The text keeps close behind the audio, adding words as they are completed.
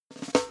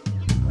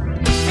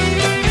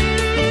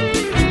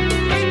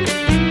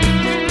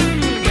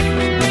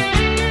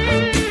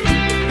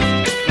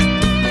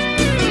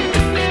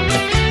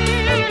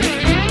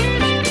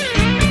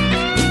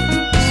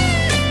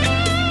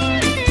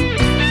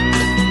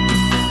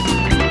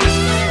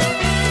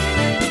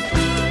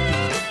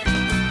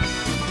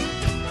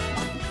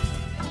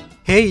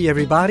Hey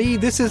everybody,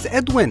 this is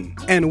Edwin,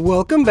 and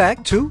welcome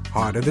back to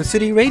Heart of the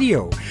City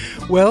Radio.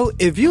 Well,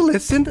 if you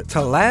listened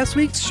to last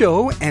week's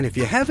show, and if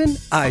you haven't,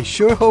 I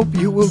sure hope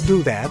you will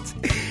do that.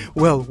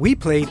 Well, we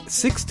played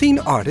 16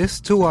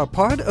 artists who are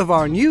part of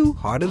our new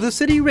Heart of the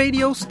City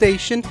radio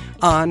station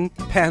on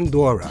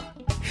Pandora.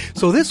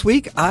 So this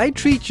week, I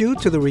treat you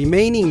to the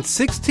remaining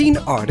 16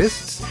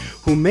 artists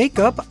who make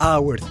up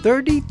our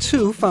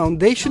 32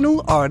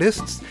 foundational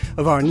artists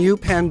of our new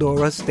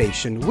Pandora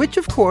station, which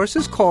of course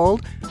is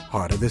called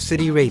Heart of the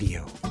City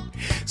Radio.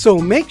 So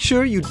make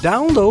sure you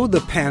download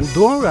the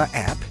Pandora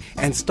app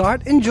and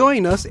start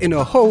enjoying us in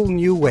a whole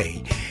new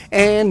way.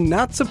 And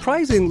not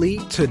surprisingly,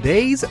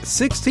 today's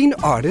 16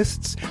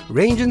 artists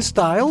range in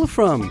style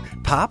from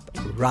pop,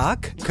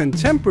 rock,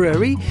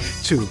 contemporary,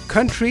 to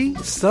country,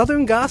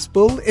 southern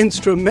gospel,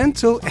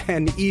 instrumental,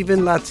 and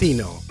even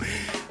Latino.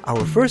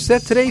 Our first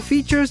set today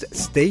features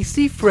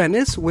Stacy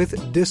Frennis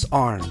with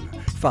Disarm,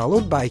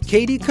 followed by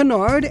Katie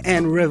Kennard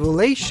and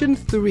Revelation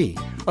 3,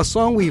 a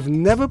song we've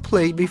never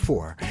played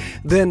before.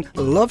 Then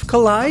Love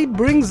Collide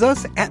brings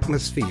us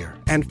Atmosphere.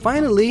 And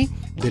finally,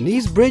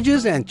 Denise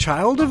Bridges and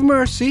Child of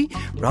Mercy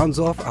rounds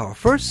off our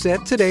first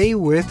set today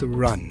with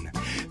Run.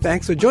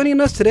 Thanks for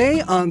joining us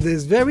today on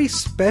this very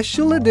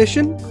special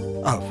edition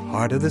of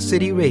Heart of the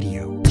City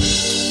Radio.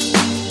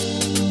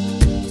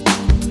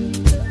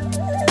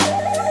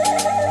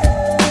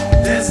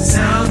 There's a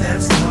sound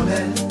that's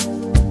coming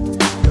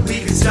that we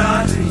can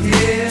start to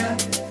hear,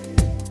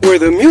 where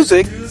the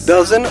music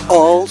doesn't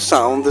all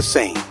sound the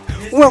same.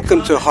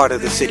 Welcome to Heart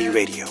of the City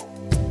Radio.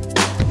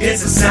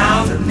 It's the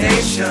sound of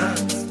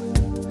nations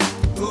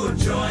who have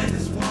joined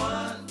as one.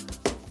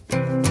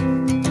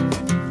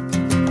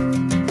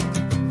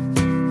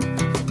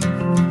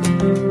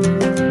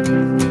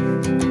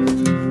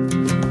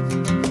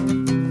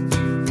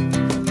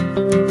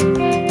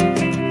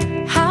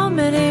 How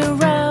many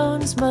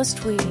rounds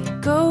must we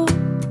go?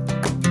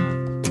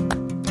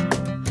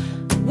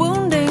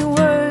 Wounding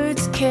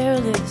words,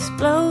 careless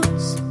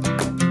blows.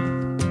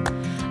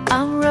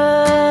 I'm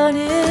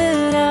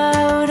running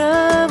out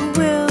of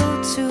will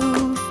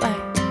to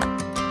fight.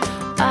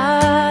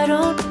 I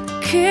don't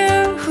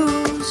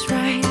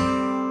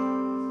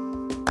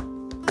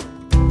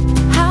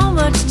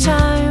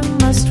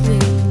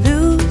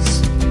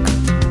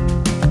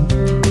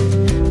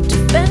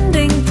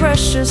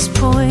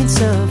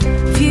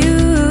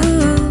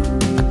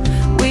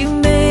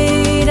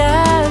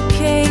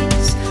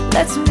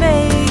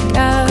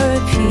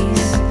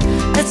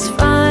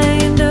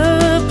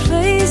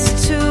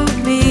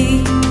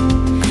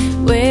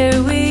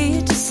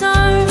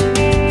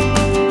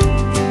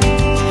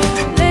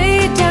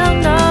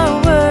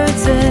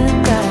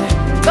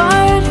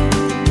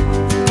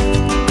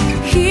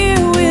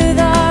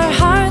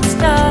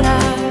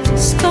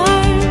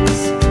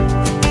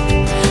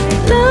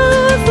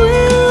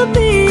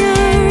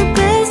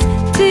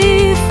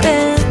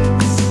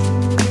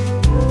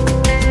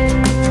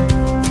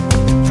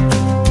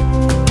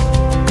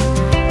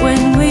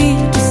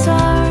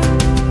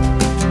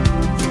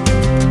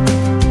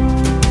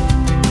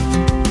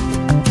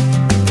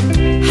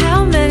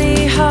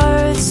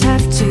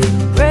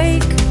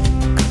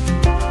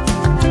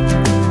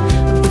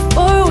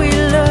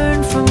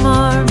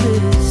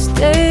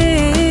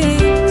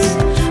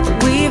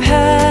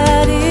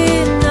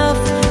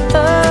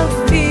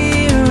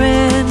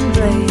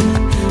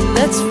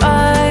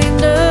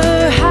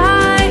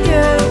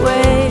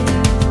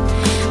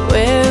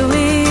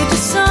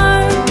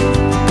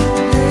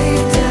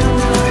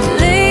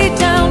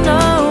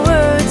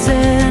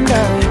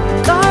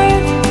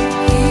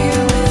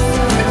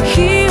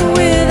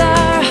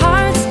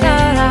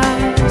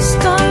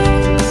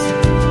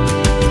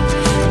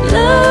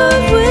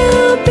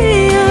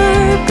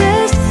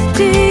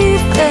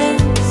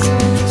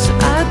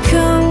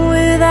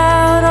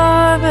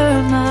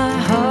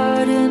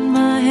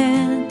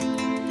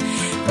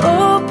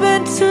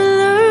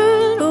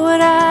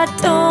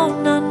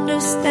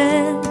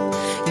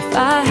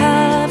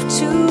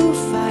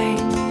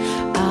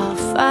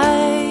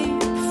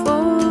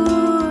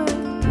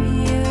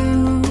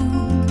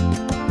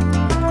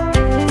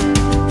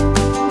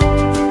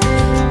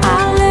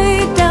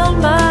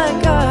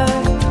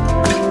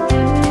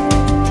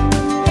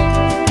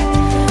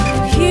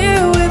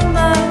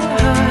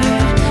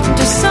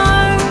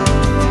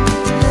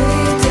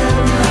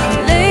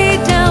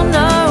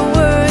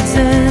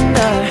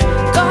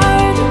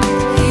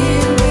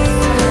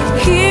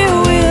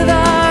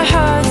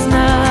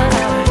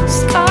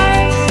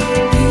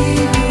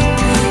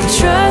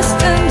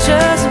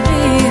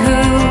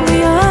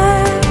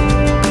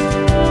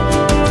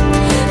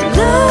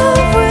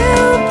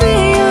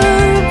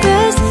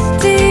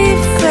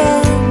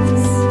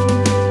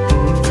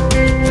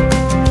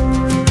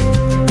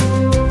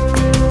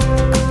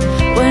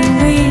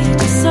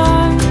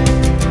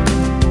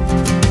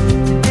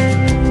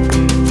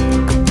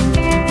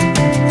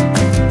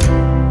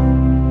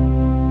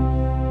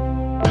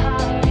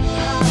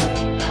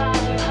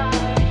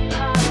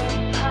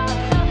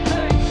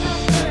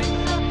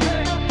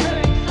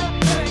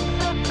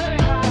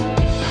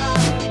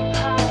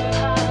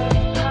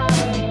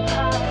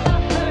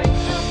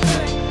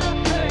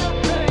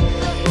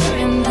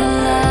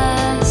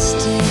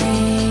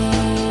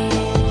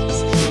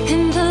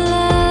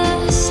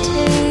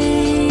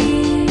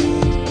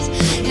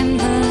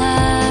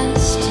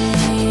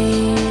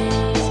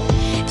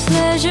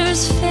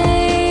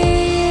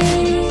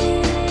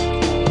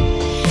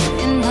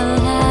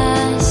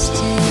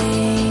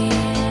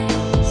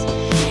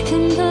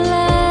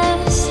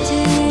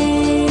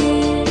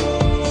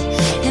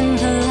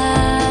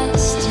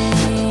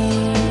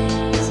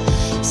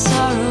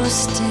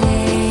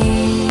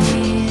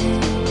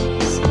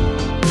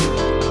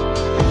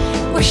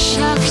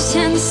shocked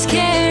and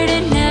scared,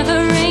 it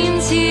never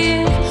rains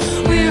here.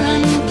 We're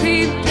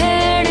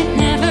unprepared, it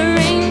never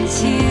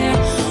rains here.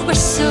 We're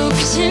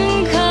soaked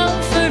in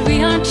comfort,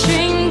 we aren't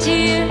trained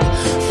here.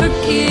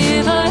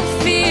 Forgive our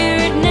fear,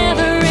 it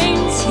never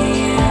rains here.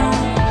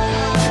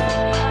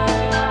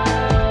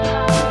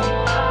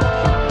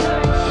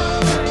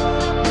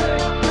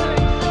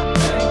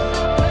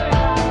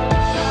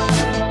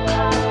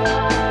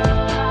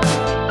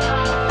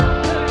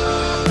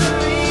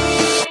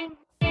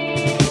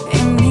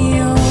 In the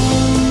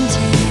old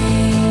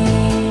days,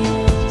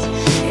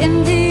 in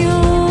the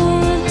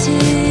old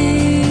days,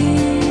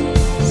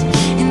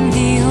 in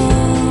the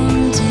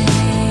old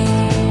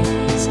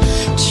days,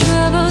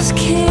 troubles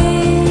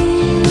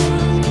came.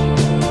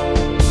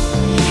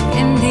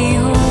 In the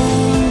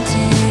old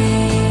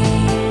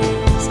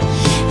days,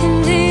 in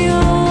the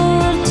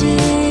old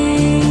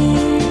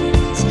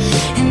days,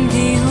 in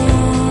the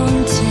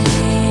old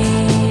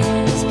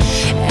days,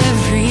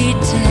 every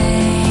day.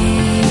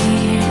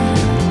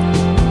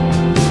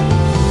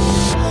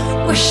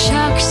 We're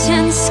shocked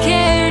and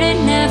scared, it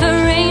never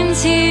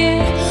rains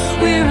here.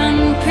 We're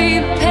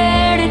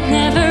unprepared, it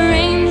never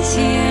rains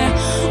here.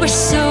 We're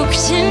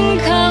soaked in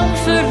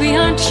comfort, we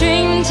aren't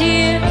trained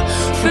here.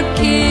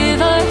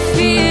 Forgive our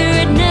fear,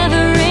 it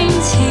never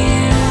rains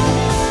here.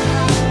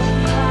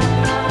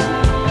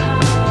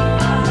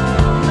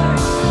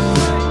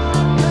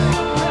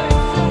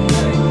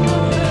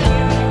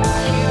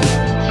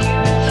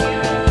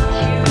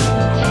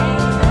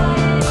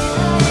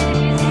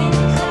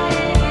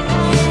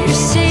 You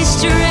say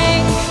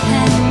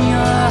strengthen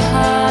your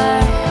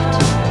heart,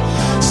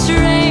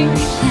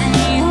 strengthen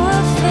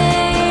your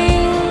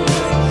faith,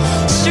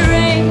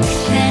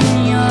 strengthen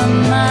your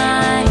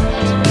mind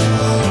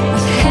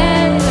with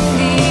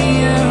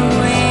heavier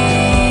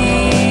weight.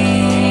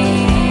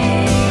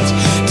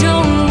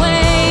 Don't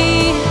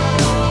wait.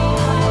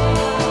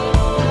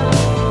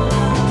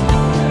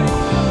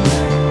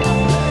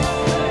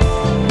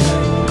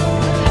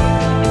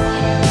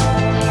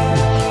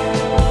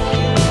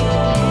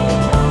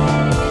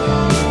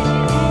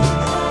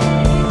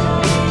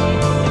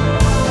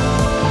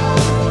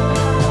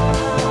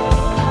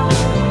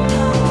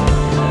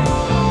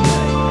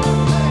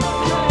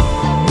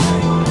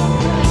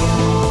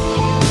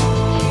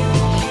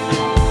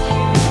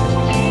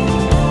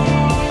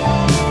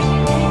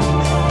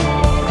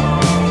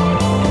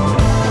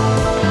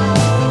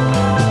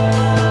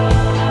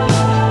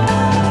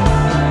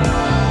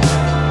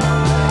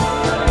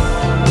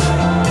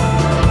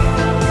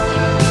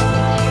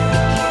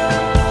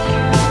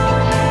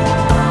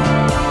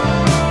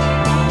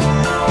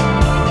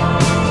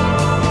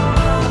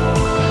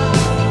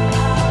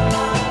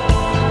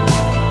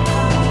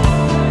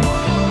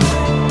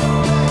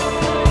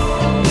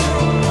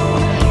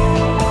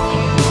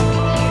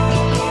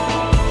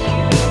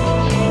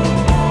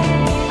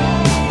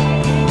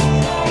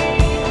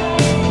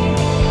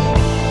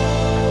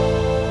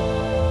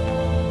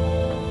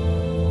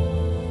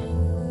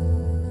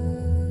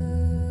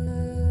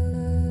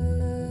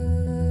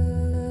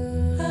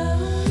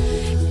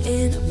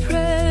 In a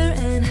prayer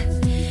and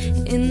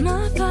in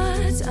my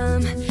thoughts,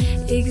 I'm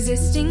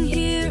existing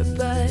here,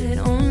 but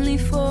only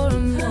for a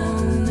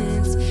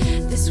moment.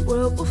 This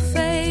world will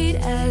fade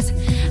as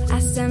I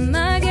send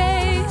my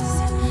gaze.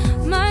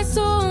 My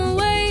soul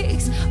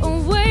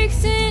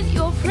awakes in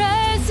your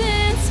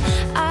presence.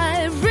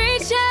 I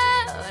reach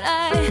out,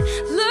 I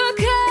look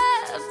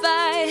up,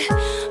 I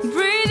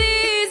breathe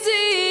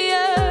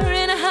easier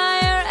in a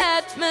higher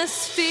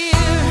atmosphere.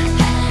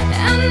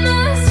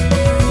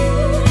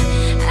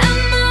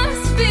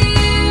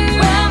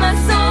 Where my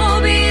soul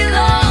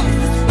belongs.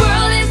 This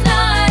world is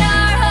not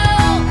our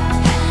home.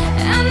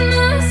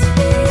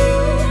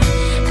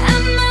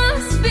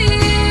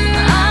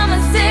 Atmosphere.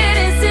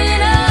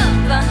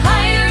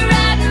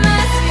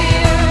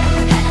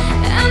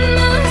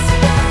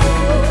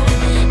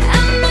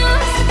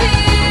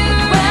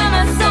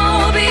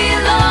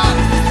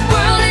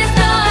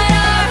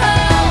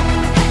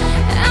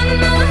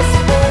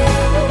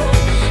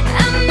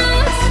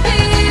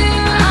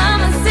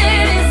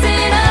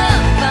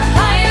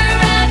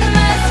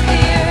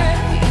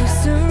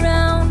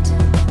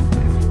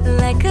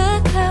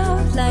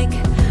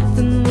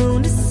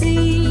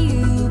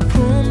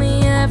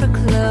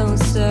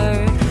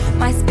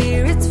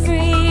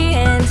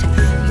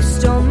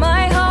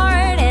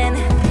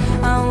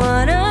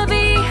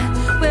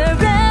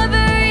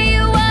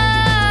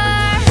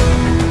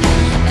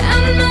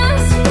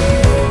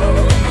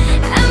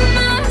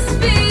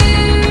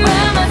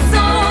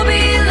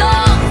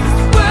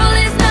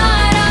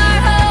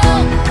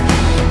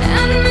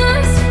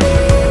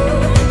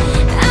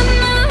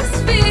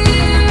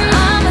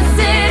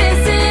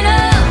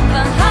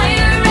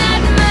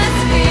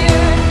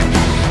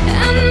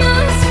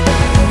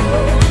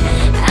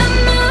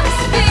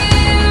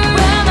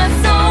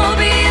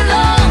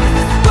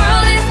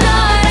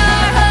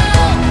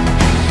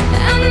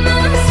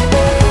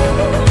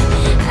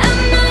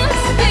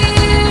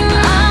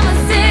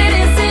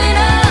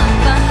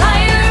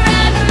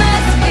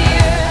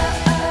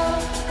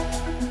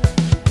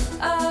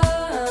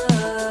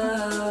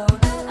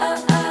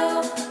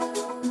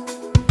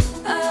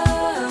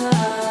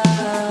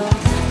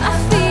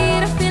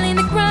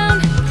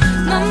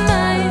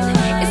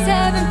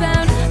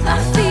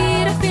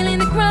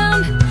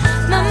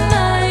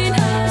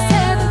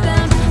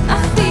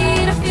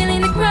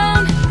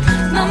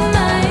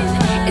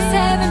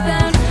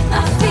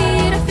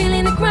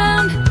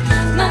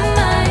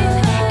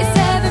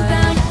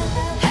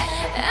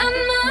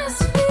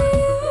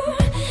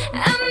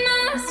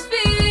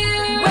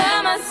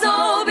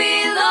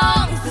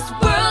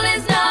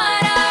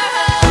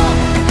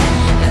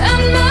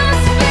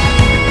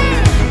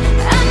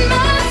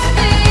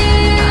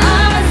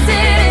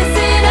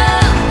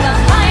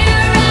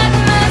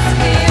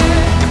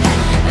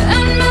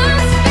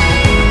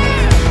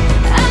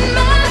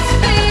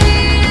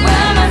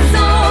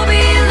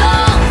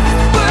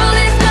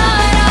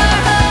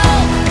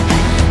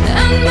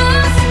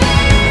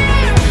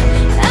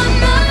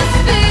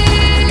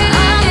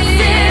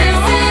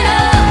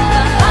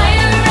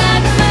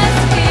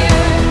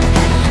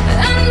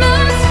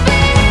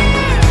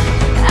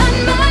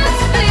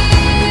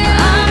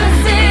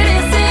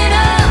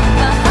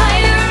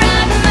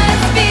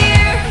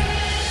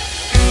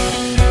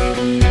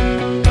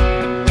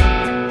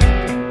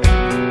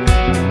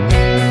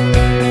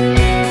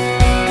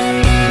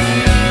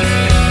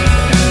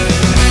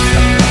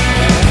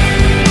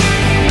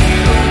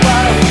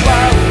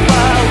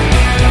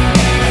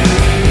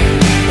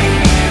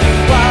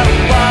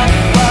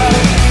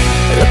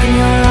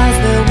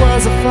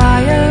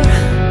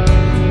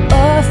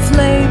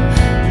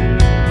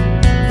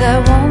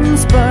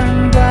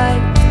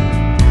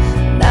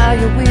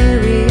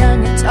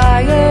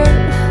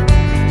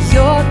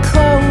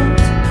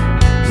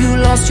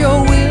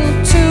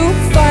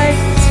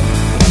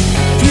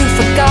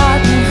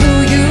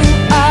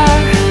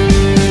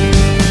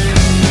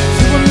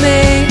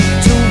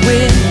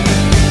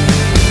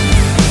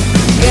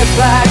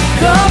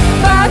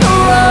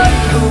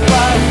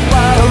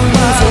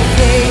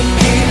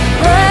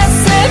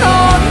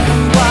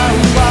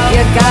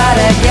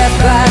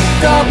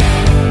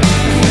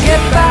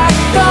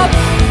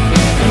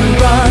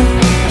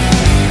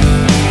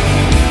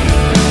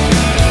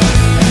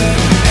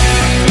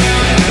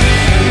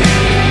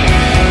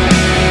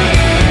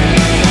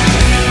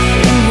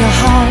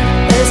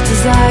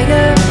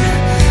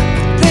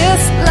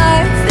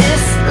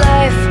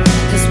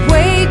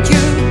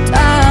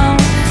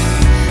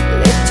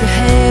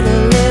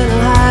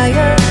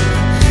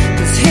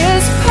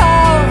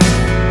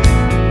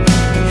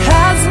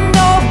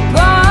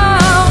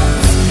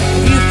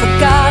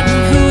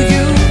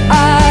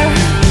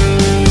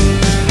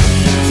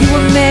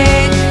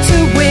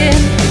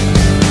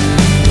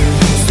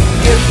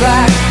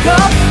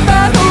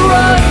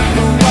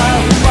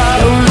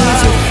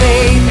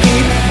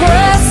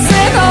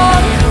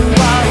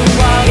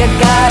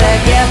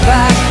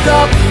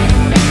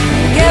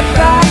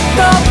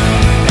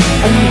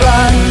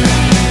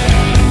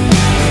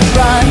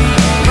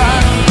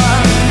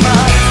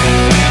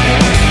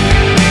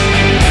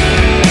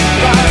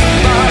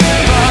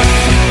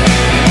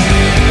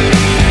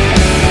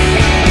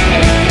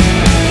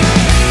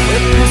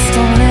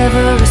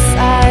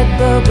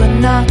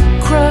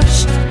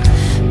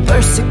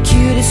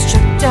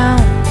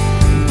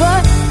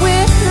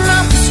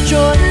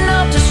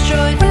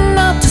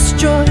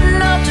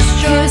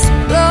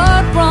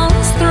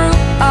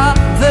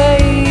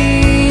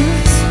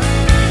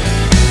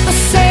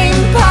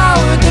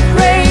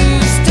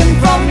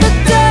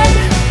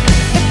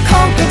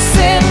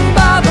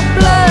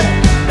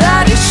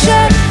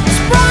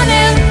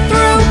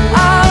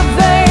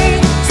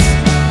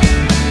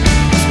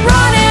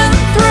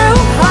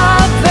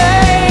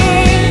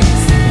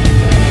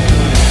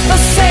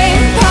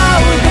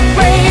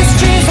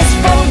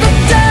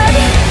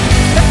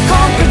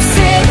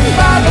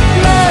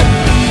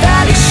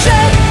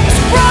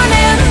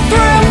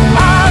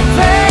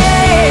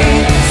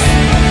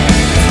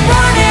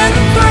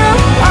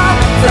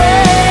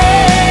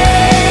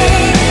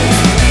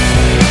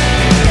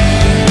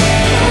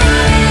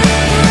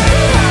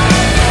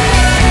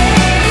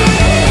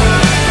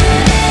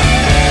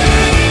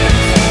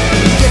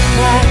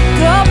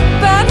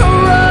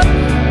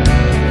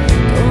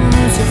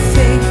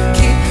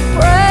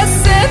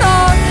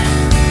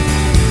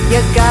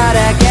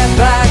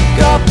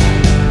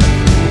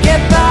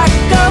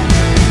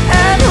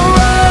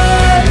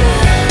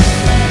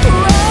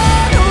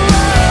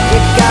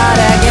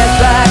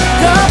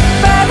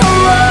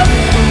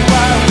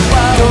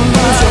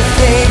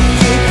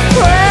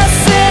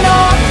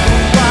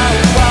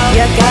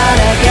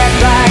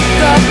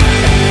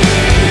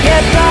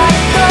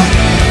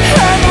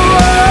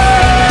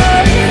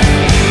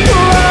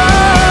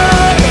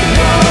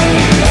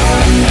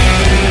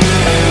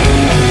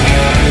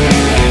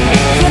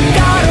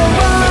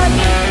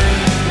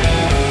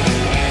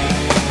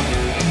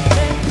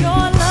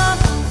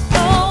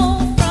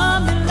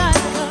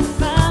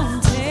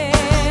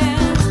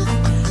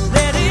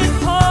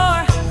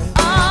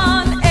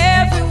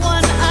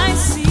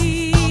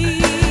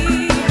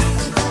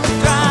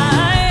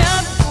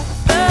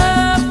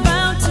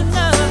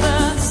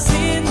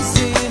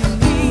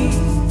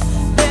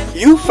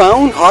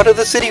 found Heart of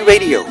the City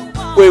Radio,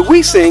 where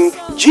we sing,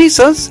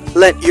 Jesus,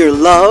 let your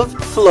love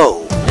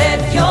flow. Let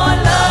your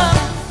love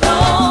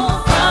flow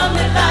from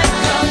me like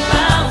a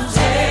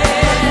fountain.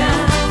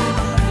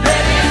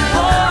 Let it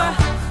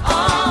pour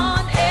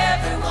on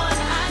everyone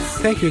I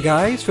see. Thank you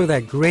guys for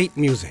that great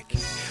music.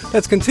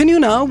 Let's continue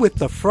now with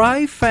the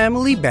Fry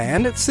Family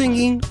Band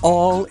singing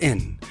All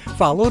In,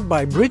 followed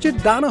by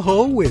Bridget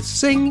Donahoe with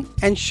Sing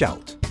and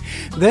Shout.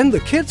 Then the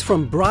kids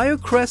from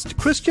Briarcrest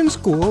Christian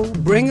School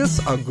bring us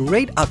a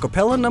great a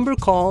cappella number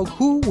called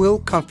Who Will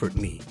Comfort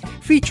Me,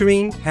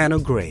 featuring Hannah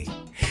Gray.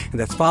 And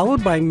that's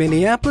followed by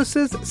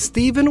Minneapolis's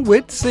Stephen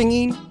Witt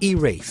singing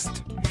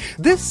Erased.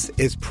 This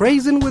is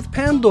Praising with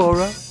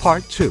Pandora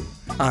Part 2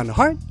 on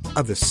Heart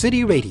of the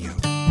City Radio.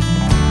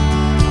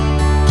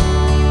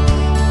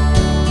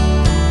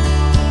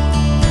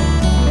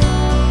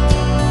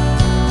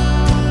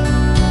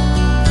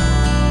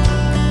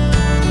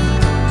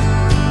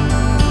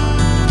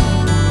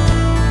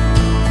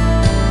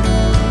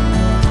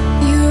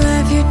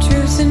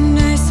 And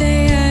I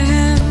say I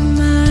have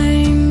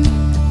mine,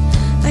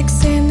 like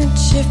sand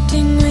that's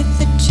shifting with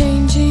the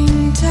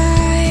changing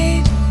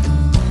tide.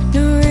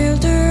 No real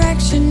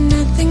direction,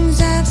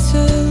 nothing's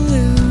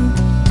absolute.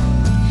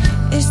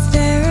 Is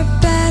there a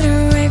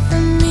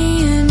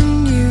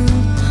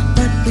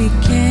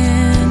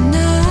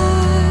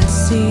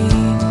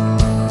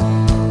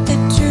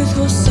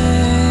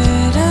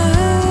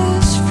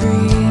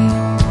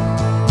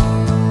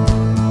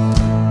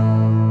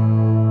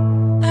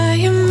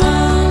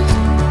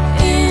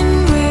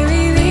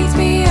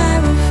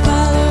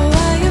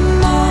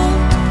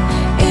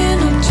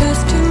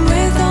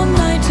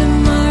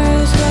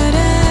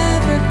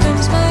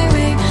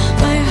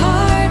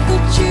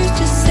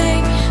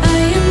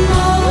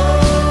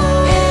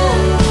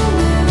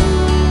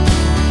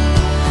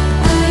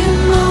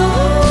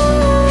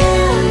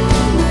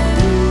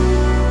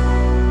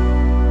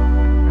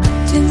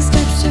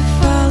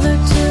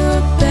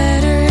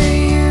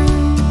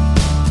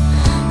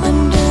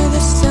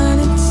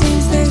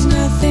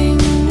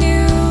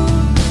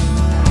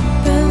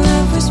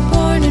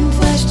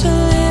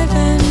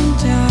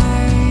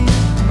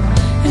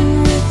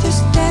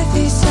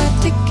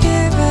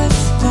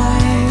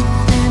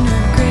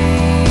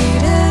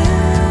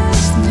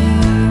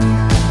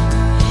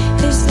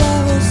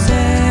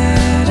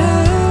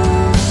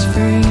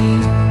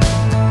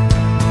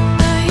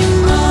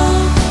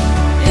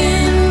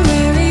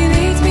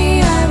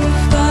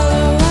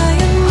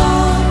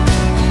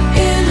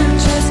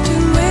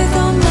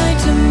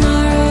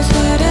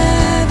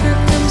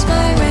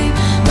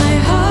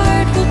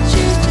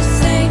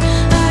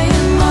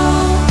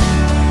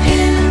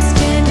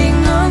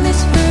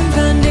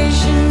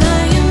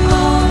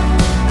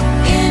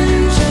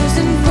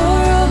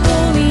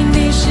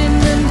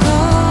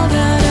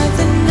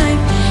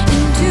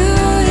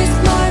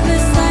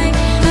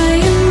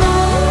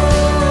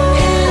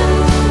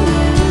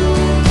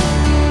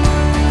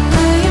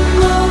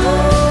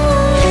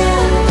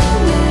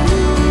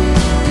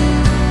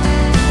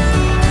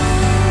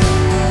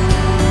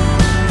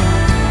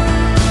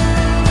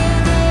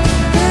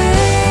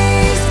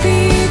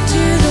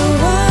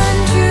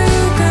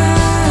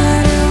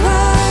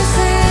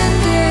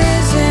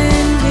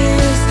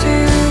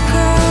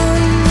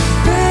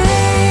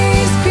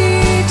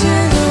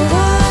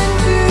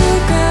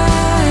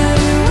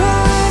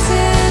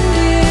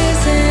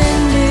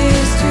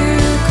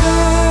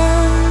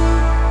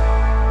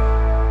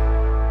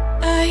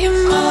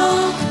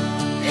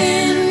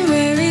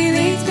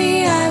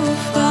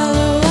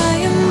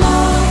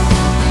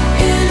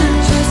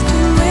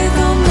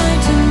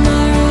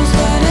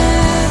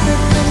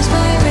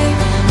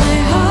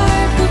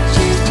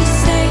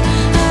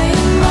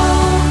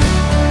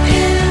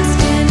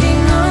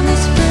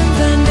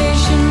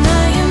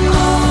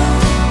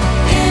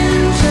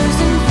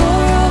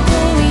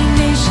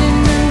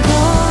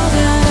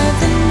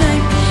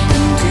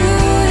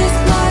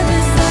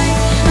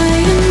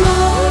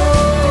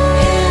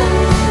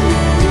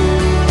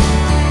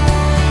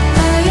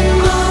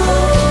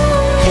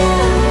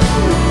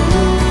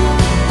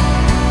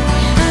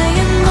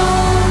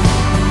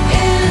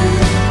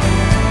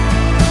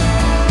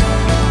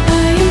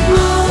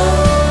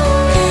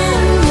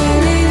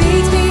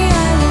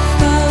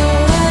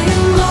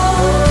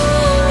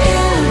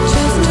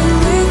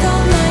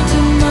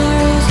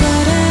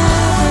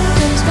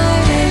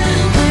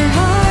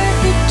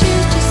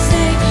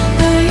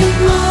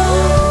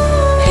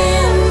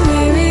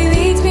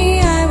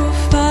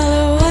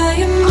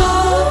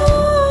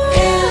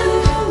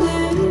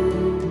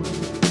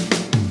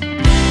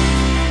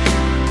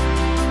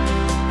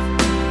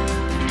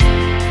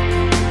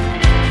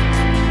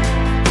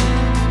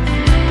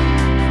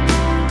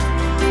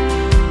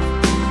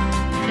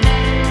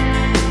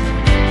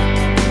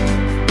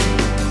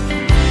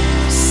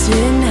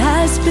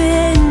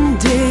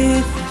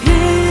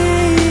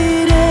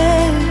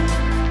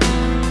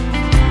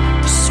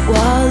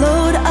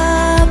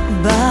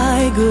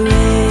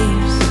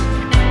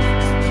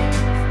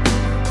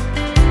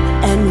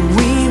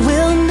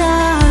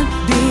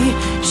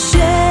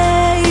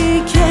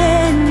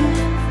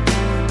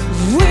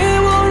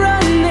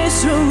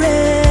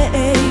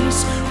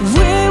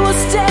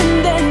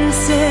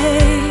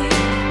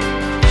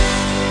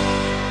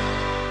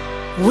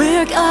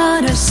We're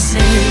gonna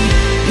sing,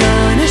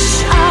 gonna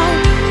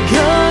shout,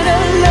 gonna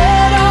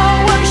let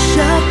our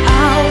worship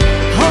out,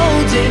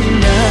 holding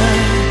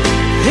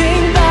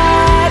nothing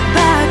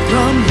back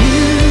from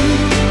you.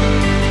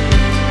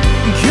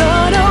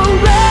 Gonna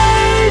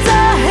raise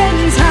our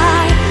hands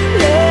high,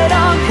 let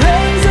our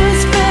praises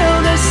fill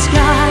the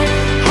sky,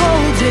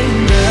 holding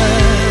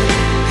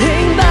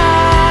nothing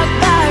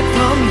back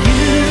from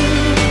you.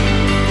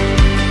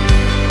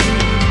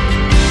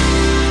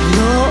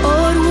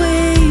 Lord, we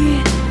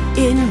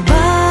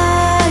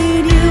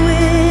invite you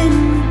in.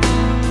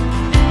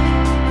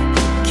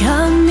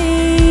 Come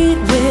meet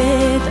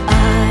with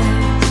us.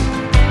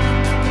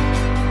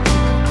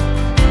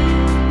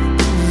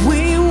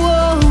 We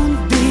won't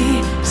be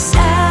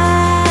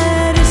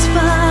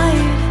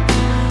satisfied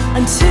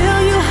until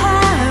you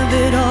have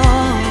it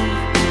all.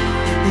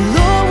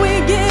 Lord, we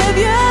give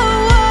you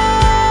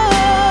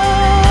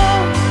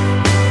all.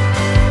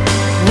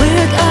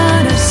 We're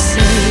gonna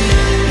sing,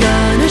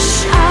 gonna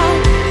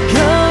shout,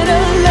 gonna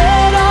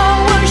let our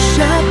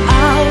worship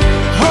out,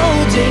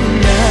 holding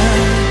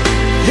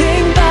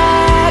nothing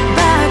back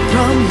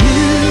from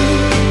you.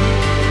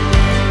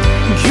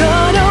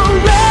 Gonna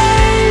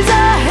raise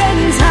our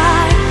hands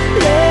high,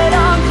 let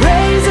our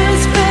praises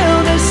fill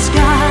the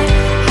sky,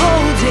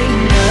 holding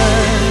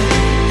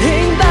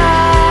nothing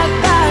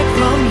back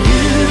from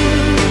you.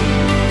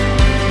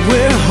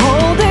 We're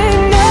holding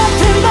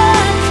nothing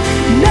back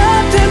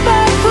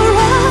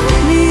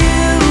from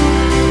you.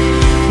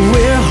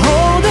 We're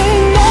holding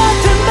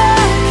nothing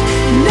back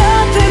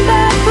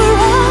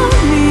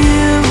from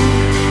you.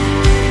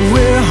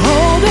 We're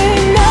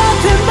holding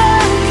nothing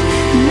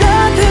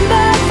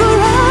back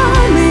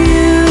from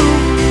you.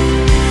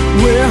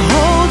 We're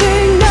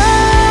holding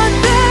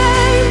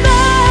nothing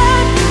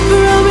back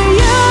from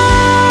you.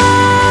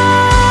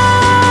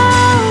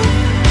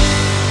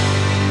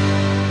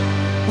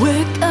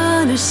 We're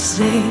gonna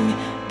sing,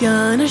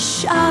 gonna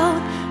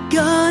shout,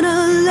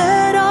 gonna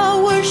let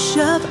our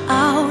worship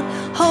out,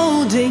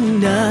 holding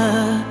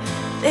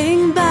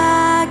nothing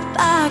back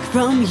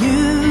from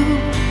you.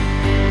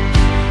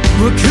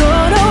 We're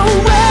gonna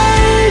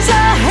raise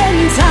our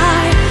hands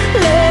high,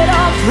 let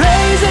our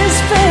praises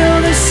fill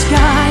the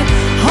sky,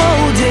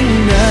 holding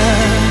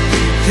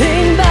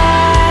nothing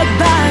back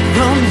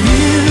from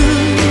you.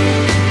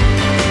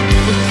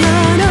 We're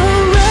gonna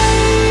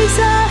raise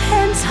our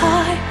hands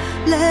high,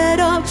 let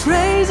our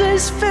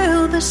praises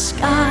fill the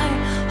sky,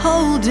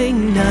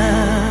 holding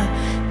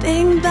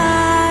nothing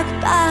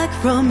back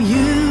from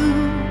you.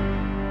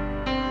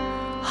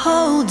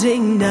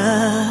 Holding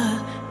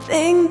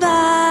nothing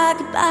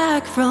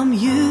back from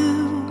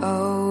you.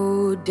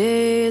 Oh,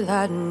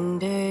 daylight and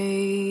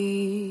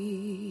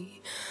day.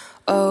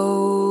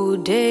 Oh,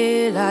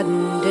 daylight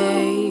and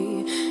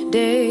day.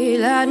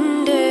 Daylight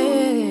and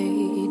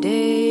day.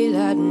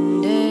 Daylight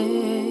and day.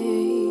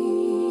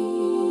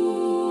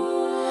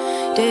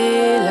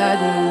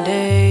 Daylight and day.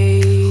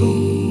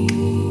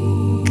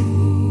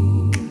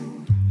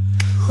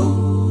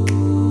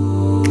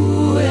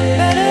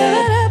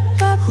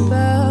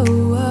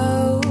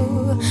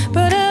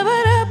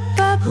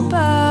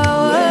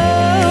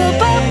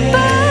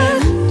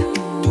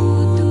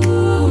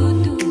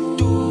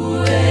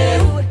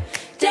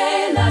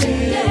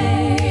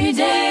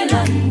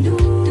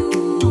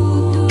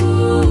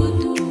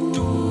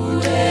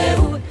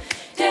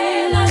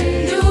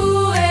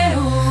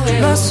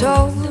 My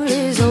soul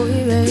is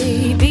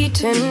weary,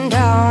 beaten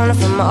down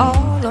from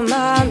all of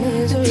my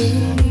misery.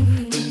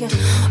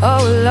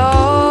 Oh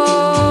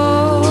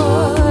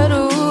Lord,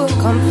 oh,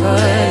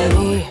 comfort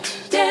me.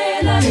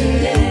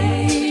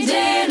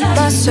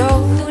 My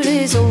soul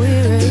is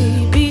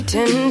weary,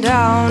 beaten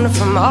down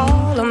from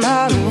all of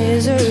my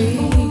misery.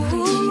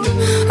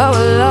 Oh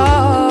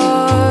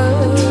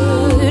Lord,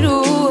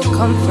 oh,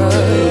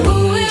 comfort me.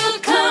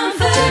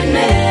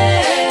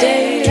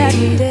 Daylight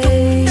and day.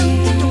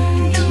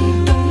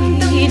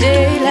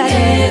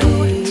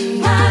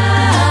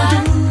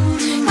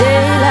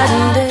 Daylight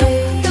and day,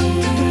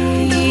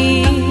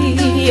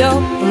 oh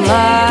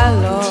my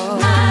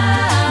Lord.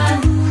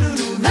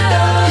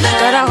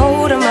 Got a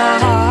hold of my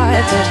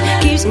heart that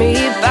keeps me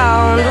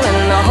bound when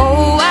the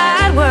whole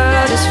wide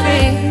world is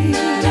free.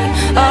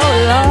 Oh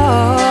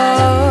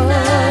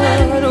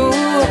Lord,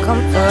 oh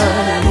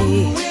comfort me.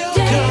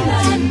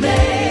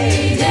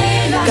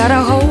 Got a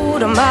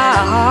hold of my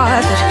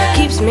heart that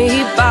keeps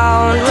me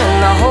bound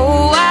when the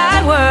whole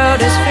wide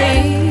world is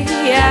free.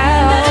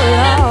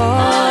 Yeah, oh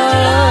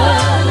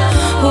Lord,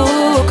 who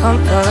will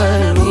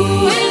comfort me?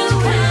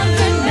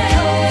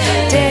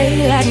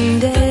 Daylight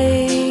and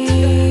day,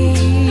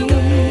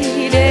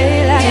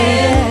 daylight and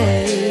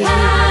day,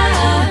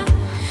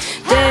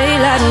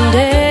 daylight and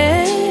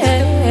day,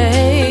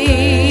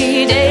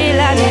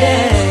 daylight and day.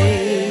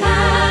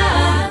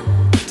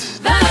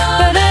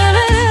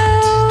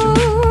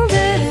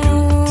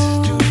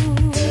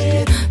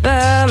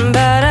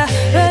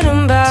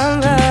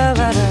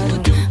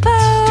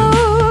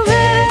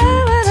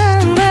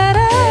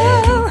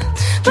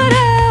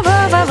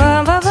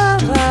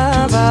 Ba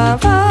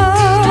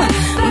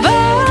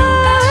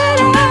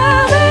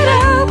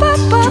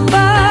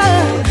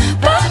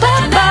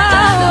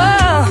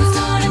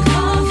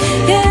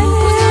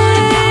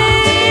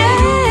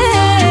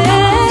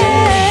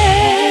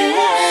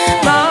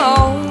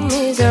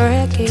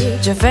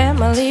your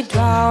family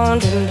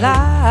drowned in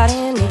blood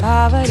and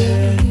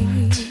poverty.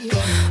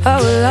 Oh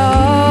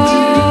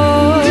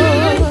Lord,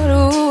 who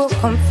will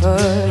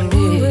comfort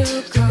me?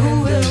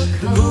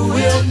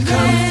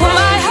 For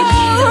my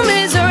home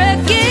is a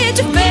wreckage,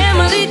 your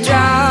family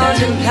drowned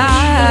in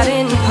blood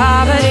and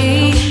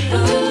poverty.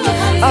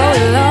 Oh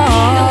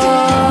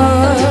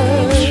Lord,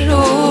 who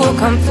will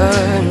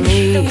comfort me?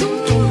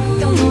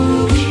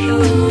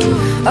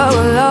 Oh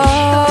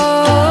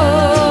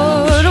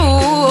Lord, who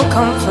will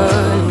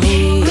comfort me?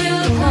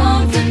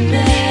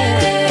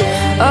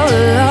 Oh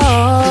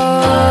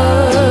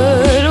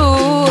Lord, who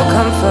will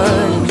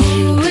comfort me?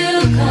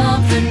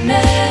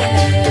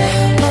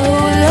 Oh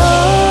Lord,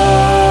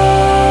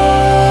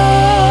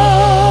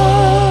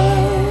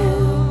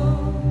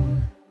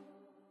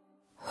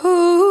 who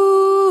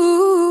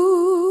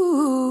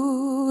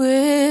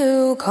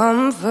will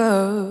comfort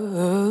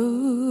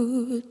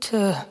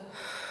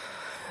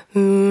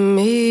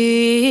me?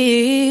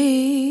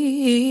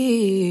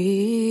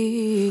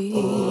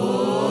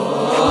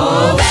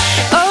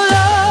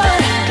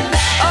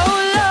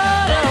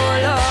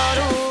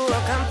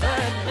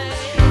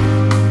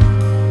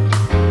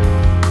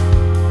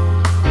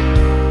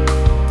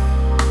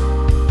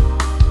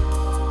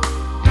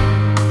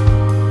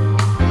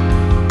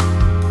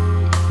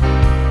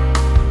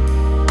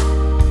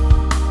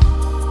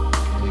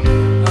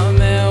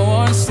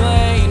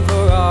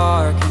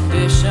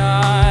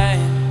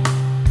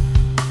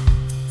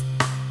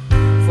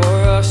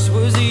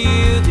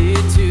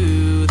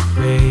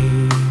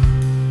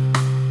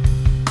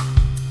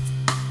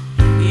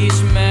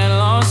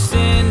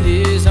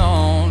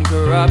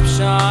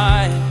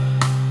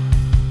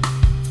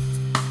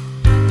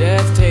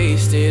 Death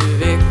tasted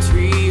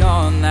victory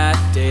on that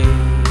day,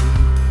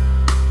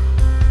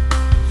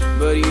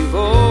 but you've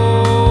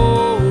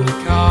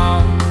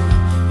overcome,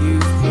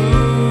 you've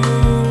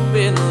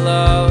proven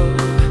love.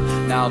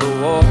 Now the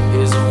war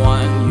is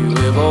won, you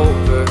have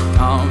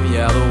overcome.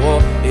 Yeah, the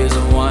war is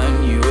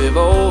won, you have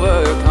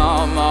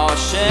overcome. All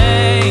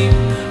shame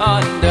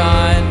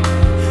undone,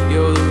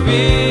 you're the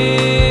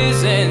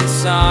risen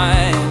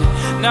sign.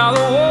 Now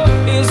the war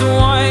is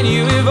won,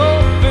 you have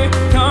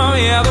overcome.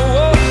 Yeah, the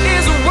war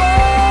is won.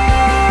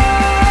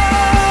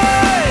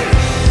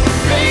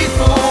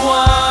 Faithful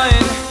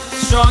one,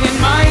 strong and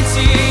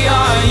mighty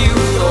are you,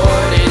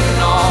 Lord, in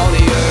all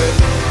the earth.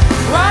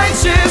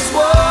 Righteous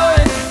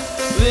one,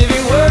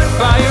 living word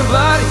by your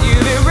blood,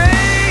 you've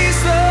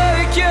erased the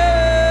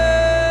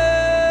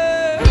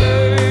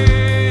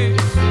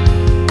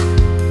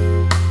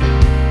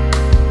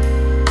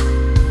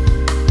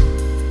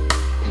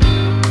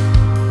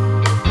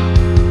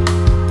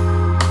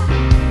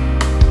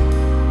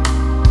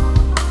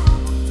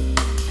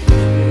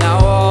Now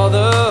all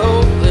the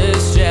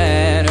hopeless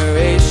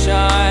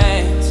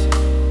generations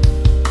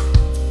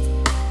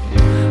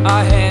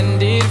are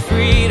handed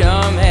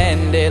freedom,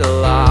 handed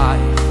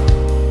life.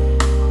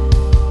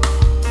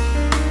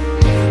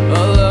 A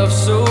love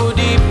so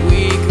deep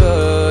we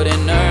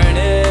couldn't earn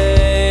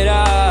it.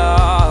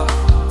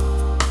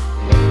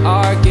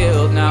 Our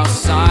guilt now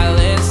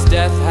silenced,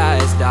 death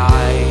has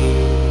died.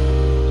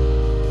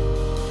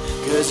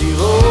 'Cause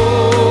you've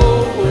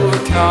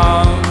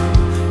overcome,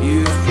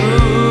 you've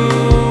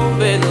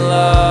proven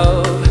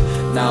love.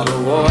 Now the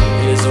war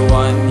is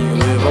won, you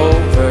have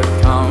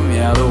overcome.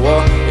 Yeah, the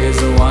war is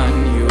won,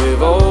 you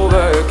have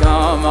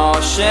overcome.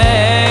 All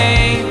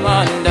shame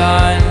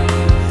undone,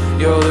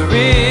 you're the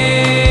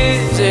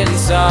risen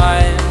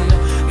Son.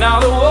 Now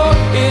the war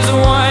is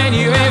won,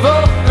 you have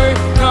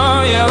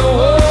overcome. Yeah, the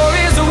war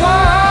is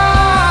won.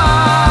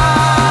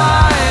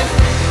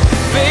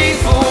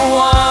 Faithful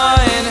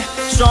one,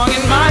 strong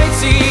and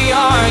mighty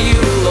are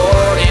you,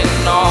 Lord, in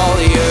all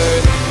the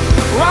earth.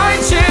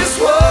 Righteous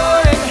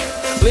one,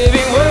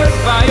 living word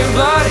by your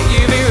blood,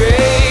 you've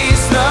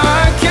erased the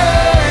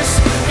curse.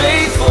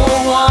 Faithful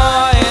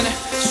one,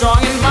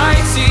 strong and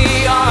mighty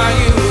are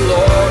you,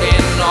 Lord,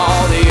 in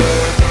all the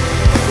earth.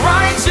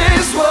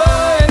 Righteous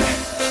one,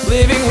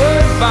 living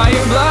word by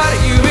your blood,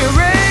 you've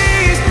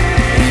erased.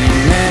 And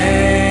your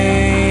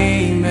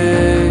name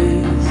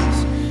is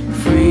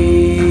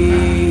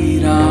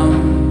freedom,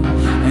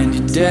 and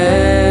your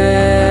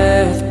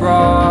death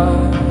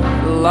brought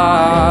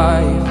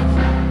life.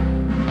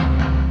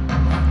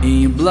 In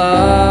your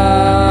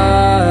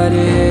blood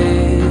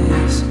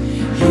is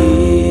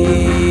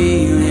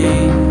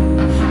healing,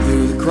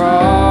 through the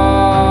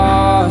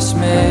cross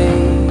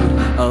made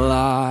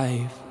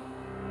alive.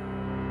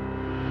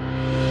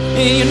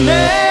 In your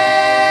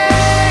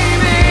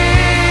name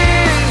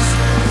is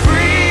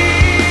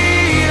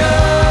freedom,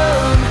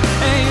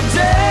 and your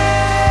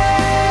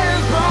death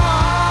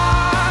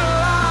brought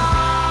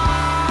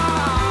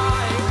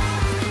life.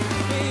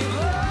 In your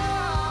blood.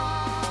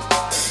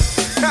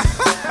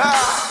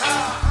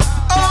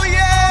 Oh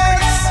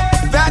yes,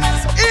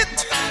 that's it.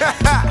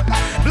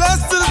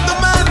 Blessed is the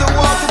man that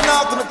walketh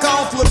not in the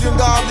counsel of young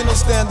God, and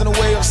stand in the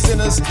way of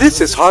sinners. This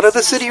is Heart of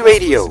the City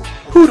Radio.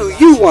 Who do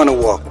you want to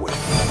walk with?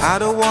 I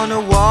don't wanna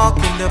walk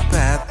in the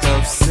path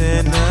of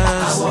sinners. I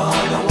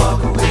wanna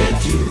walk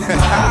with you.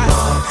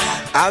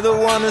 I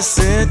don't wanna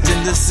sit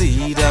in the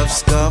seat of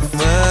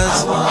scoffers.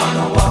 I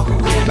wanna walk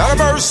with Not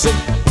you. A mercy.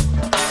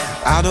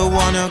 I don't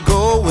wanna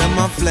go where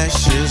my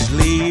flesh is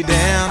leading.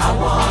 I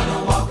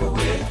wanna walk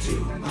with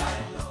you, my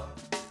Lord.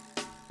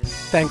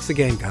 Thanks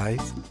again,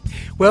 guys.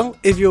 Well,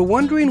 if you're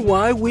wondering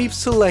why we've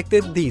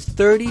selected these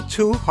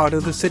 32 Heart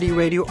of the City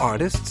radio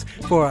artists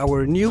for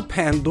our new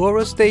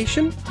Pandora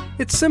station,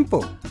 it's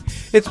simple.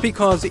 It's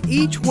because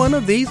each one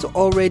of these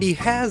already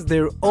has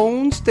their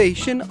own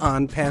station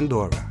on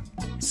Pandora.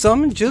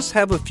 Some just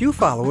have a few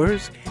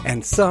followers,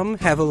 and some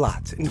have a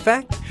lot. In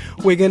fact,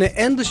 we're going to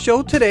end the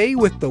show today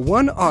with the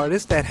one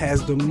artist that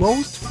has the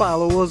most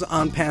followers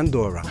on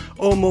Pandora,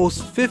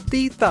 almost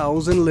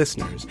 50,000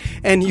 listeners,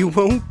 and you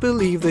won't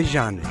believe the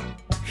genre.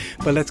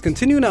 But let's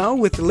continue now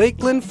with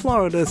Lakeland,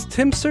 Florida's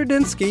Tim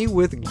Serdinsky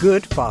with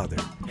Good Father.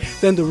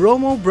 Then the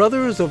Romo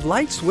Brothers of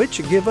Light Switch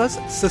give us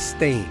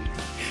Sustain.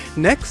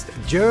 Next,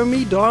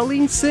 Jeremy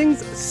Darling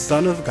sings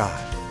Son of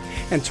God.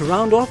 And to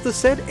round off the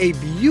set, a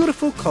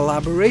beautiful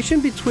collaboration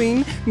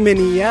between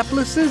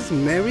Minneapolis's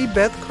Mary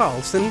Beth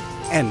Carlson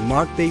and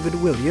Mark David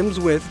Williams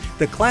with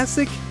the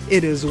classic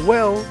It Is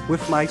Well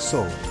With My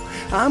Soul.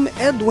 I'm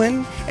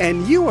Edwin,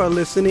 and you are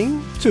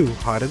listening to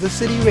Heart of the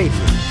City Radio.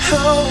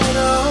 Hold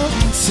on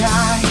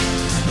tight,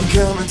 I'm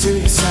coming to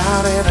your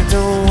side, and I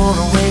don't want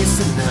to waste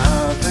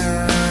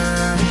another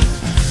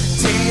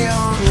day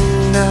or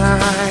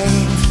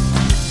night.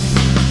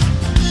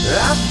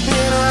 I've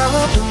been up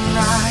all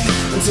night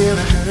until I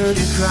heard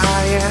you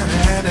cry, and I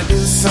had to do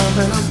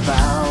something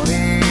about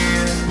it.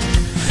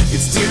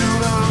 It's do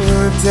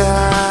or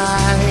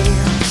die.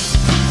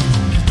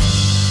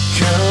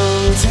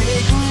 Come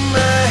take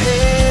my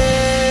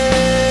hand,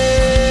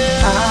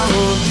 I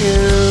will do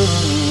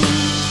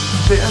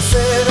the best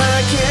that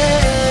I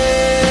can.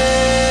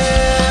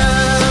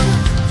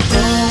 Oh,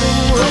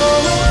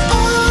 oh,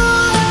 oh,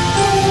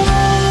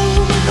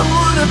 I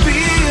wanna be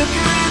a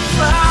good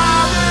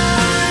father.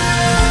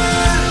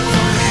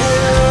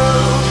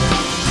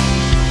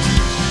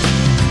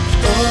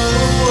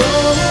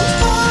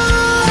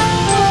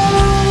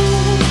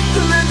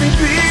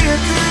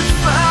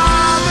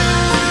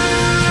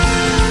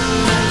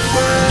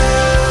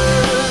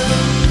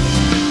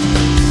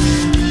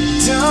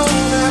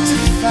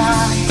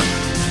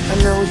 I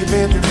know you've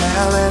been through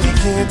hell and you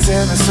can't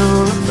tell us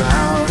all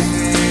about it.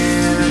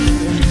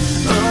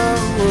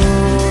 Oh,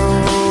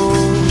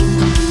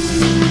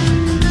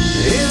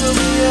 it'll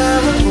be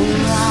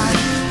alright,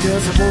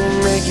 'cause it won't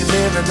make you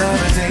live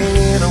another day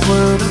in a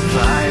world of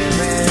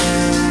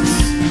violence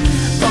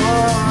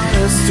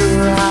or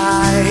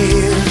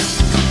strife.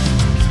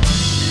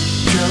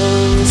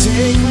 Come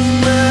take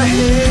my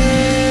hand,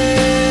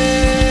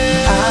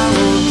 I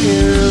will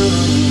give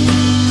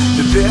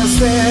the best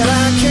that I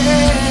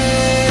can.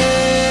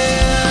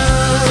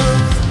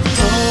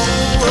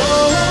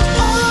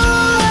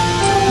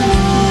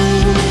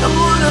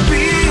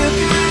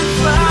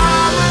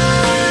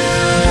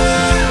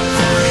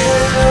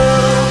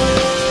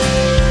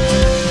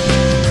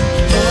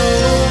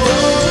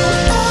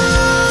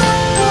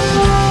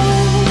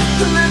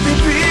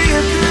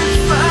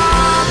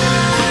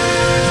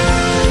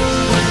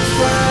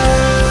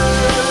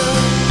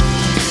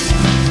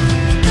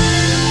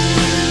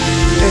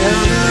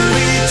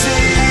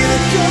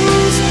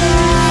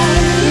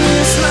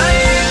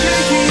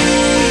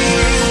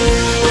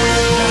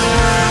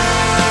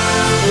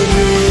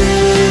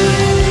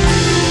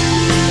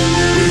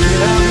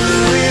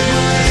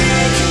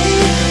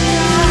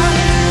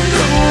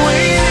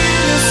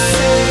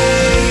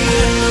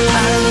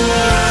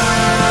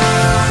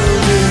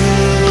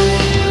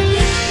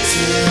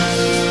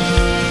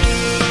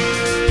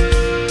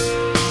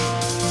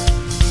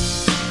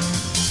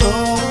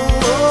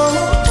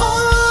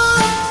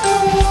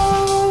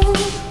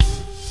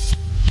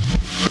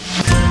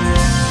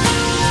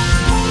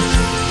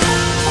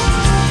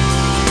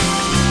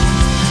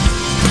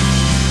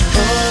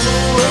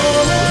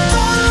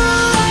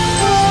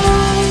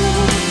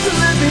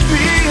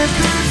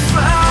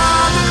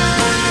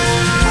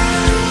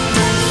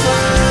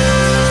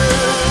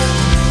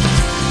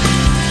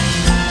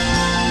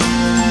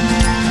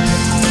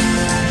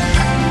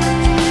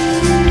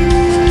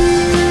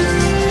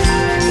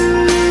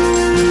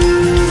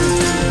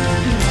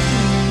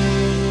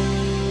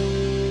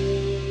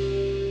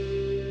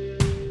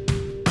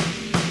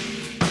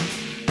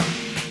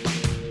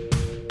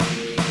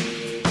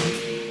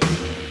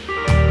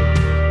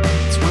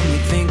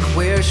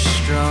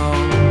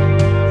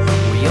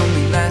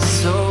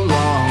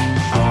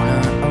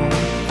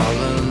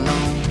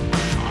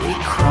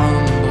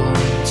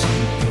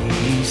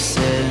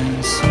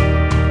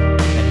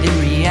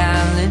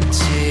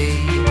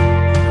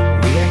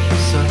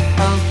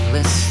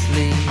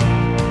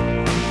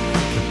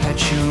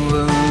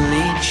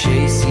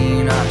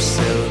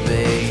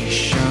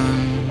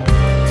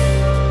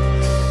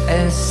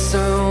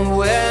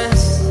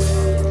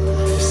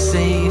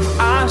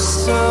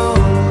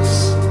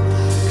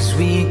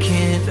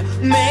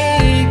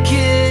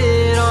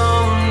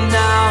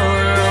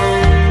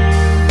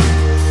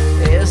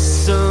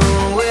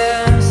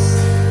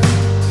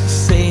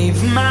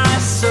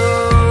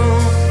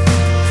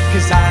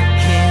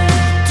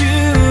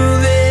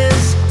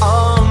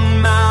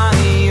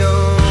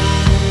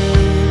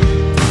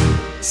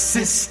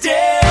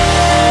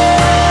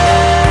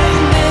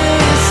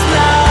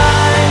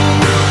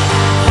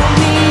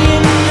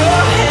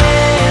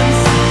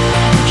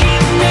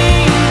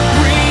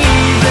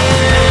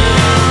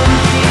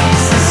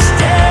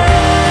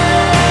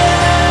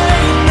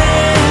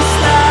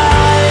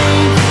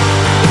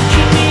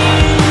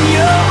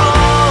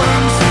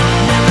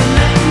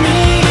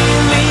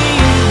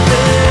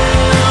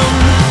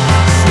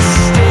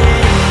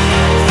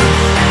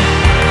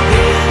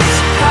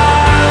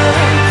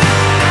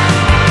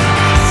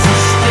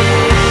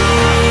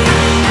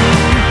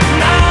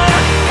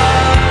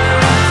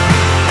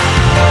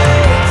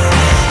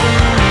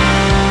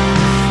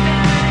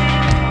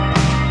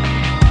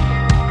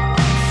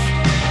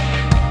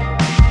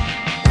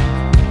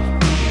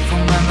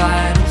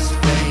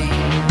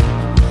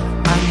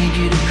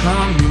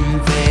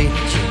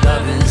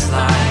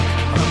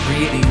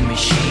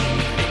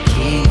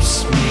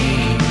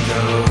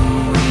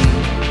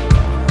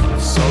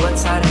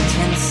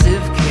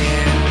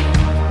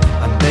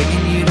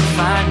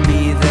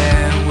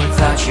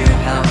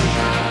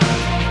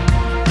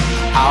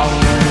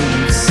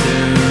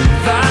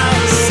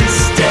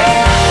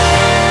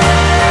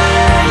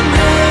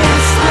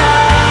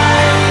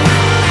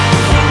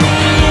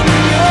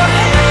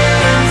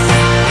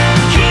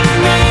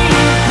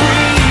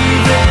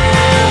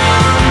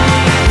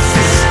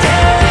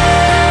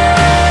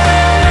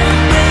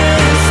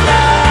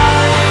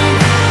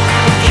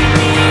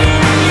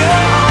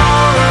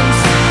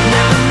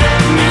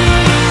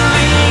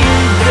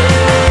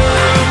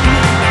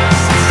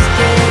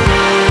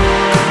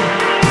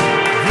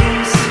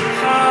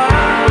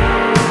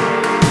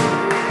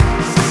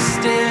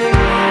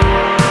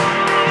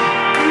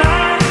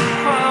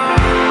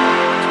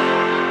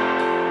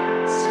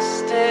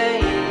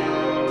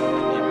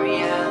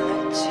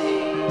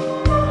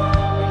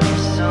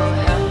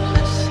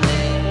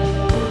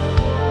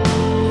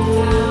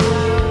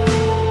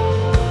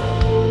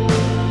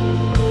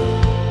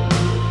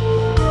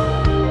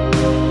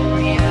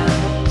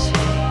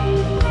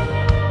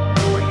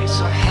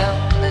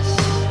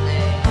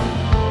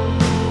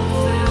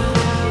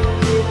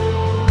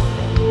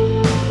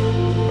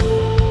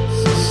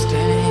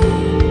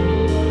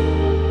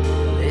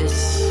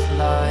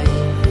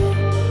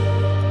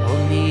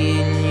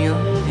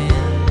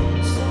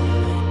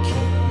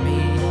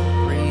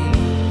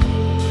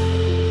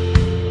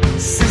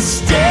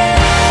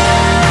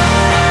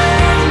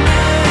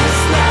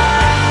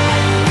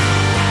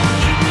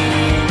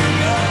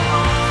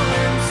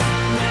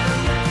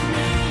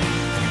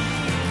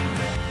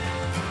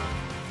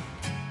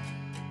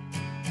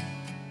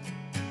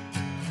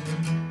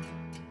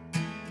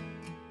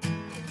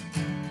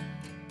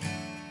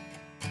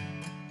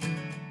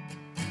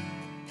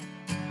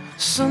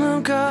 Son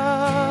of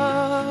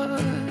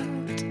God,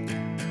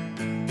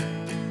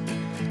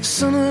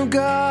 Son of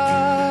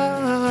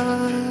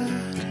God,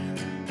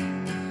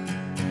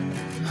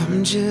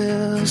 I'm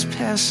just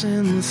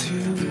passing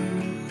through.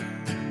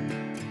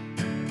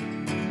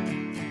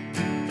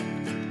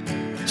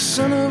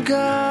 Son of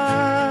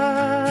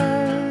God,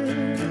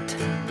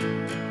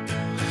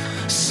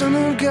 Son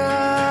of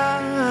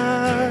God,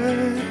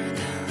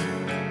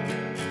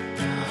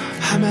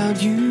 how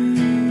about you?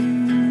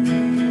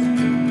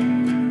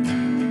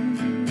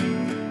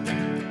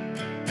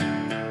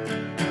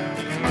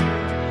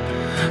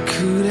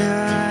 Could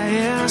I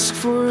ask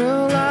for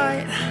a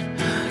light?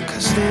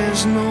 'Cause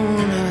there's no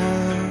one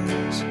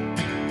else.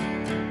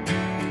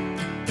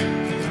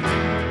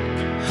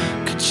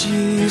 Could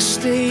you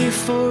stay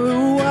for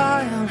a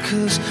while?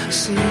 'Cause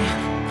see,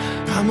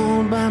 I'm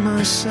all by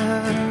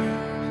myself.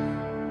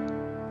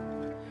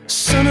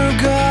 Son of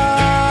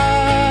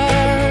God,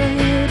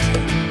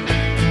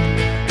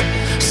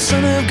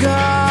 Son of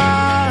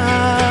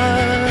God,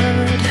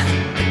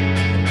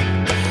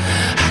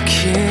 I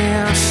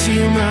can't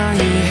feel my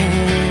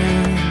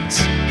hands.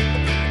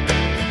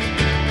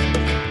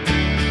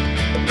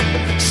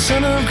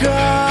 Son of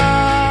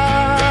God,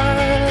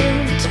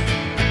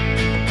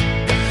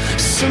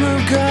 Son of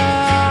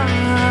God,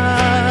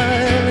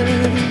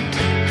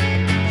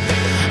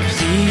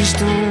 please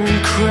don't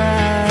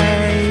cry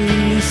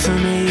for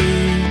me.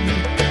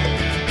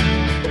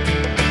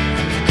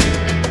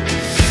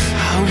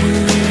 I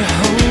would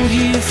hold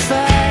you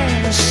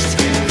fast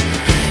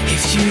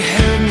if you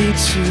held me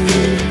to.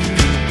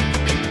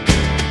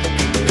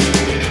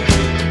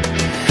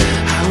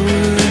 I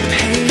would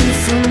pay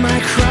for my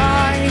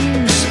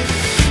crimes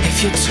if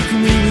you took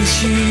me with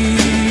you.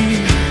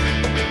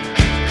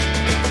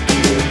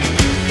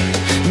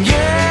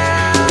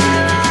 Yeah, I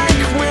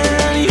like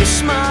when you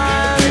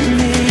smile at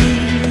me,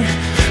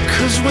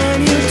 'cause when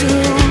you do,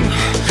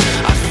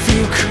 I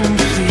feel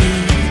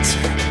complete.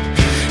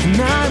 And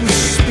I would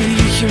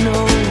speak, you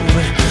know,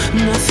 but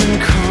nothing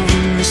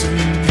comes.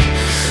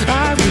 And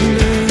I would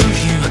love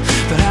you,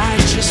 but I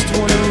just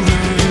wanna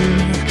run.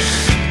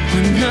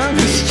 When I'm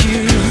with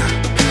you,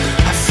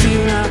 I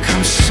feel like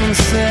I'm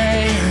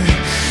something,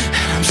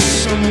 and I'm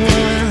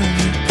someone.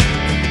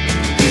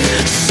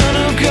 Son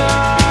of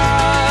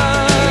God,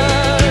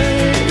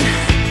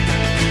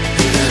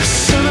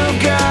 Son of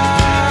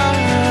God,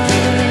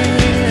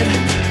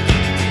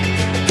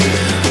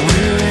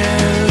 where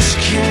else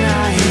can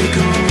I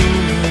go?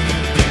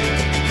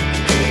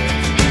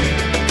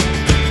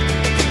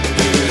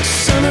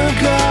 Son of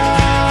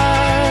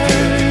God,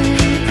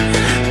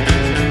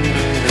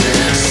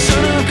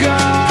 Son of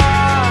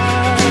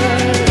God,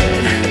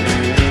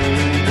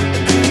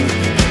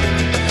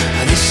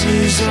 this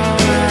is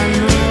all I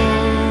know.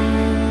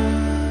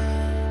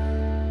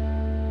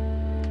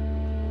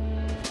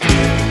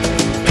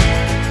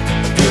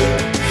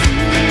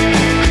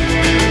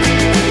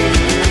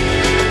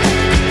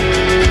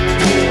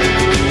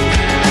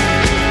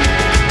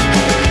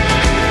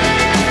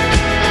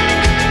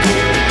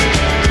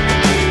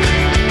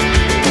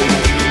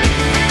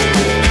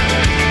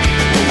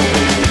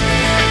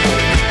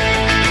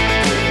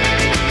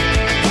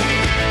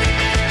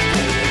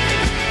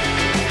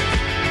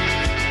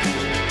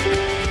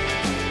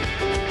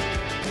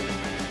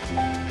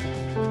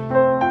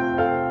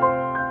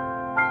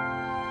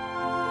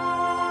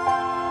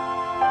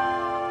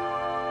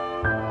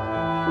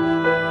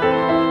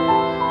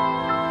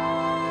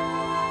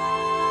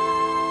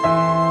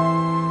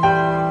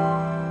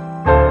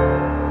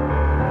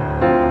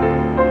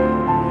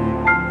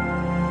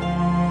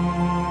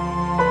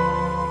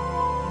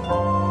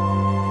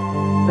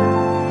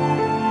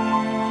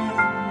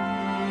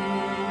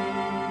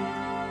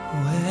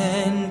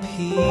 When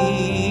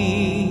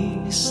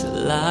peace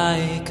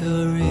like a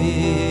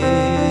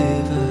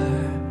river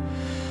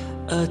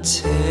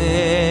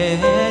attendeth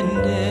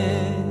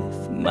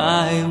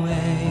my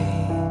way,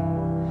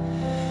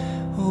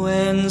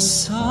 when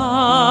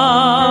sorrows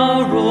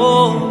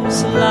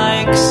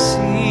like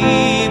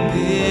sea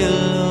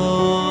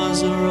billows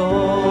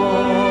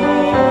roll,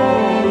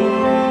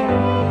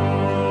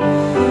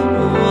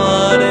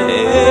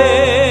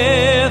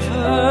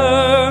 whatever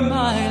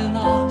my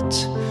lot,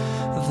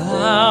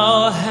 thou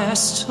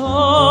hast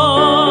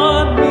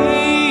taught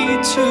me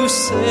to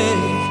say,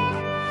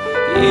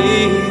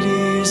 it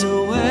is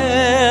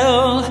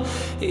well,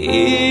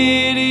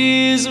 it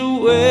is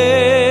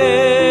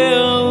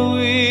well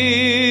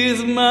with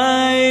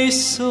my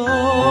soul.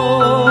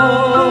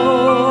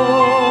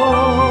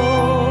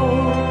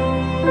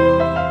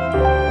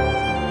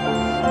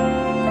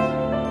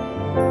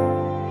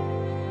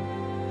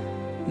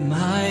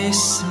 My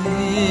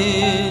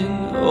sin,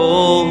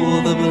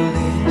 oh, the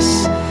bliss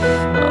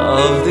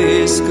of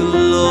this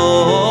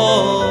glorious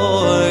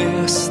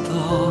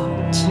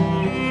thought.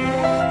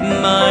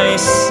 My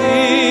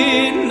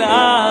sin,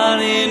 not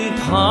in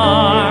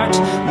part,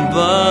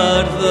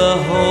 but the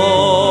whole,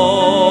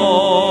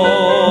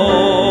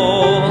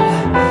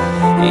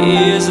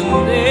 is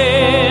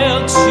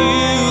nailed to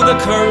the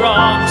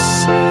cross,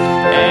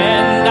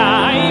 and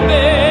I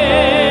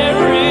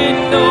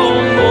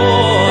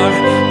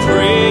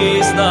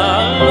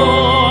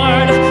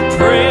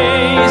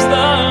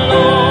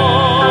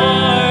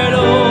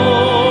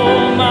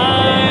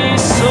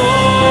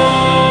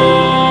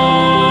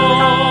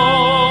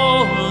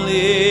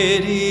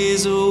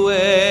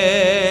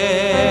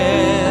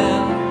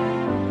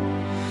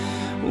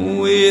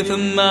with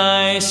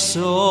my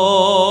soul.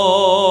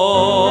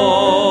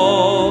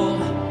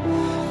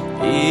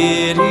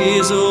 It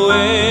is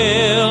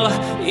well,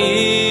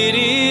 it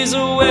is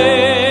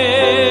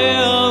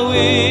well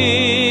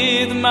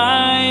with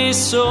my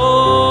soul.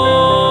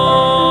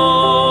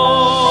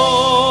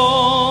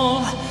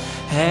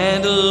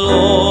 And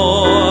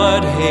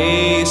Lord,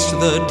 haste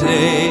the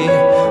day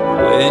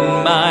when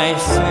my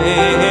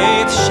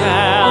faith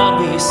shall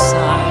be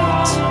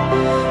sight,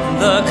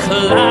 the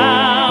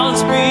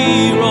clouds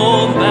be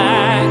rolled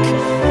back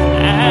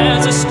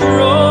as a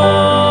scroll.